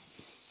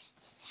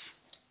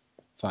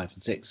 5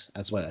 and 6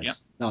 as well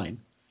as 9.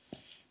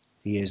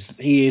 He is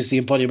the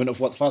embodiment of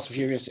what Fast and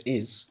Furious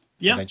is.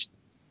 Yeah. Eventually.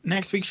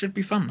 next week should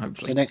be fun, So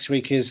hopefully. next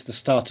week is the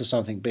start of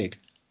something big.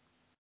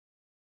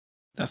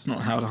 That's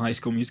not how the High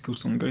School Musical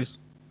song goes.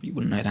 You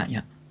wouldn't know that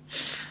yet.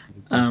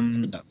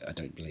 No, I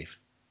don't believe.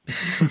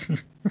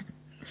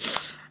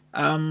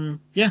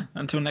 Yeah,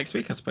 until next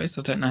week, I suppose.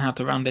 I don't know how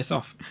to round this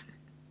off.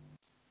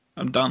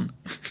 I'm done.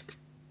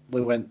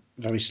 We went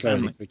very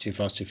slowly through Too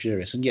Fast, Too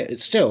Furious, and yet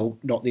it's still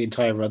not the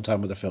entire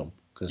runtime of the film,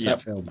 because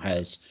that film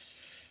has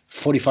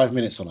 45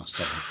 minutes on us.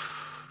 So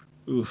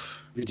Oof.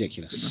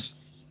 ridiculous. Goodness.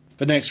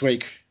 But next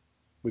week,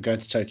 we're going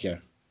to Tokyo.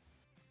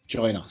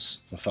 Join us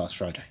for Fast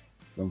Friday.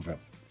 Vroom Vroom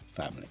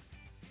Family.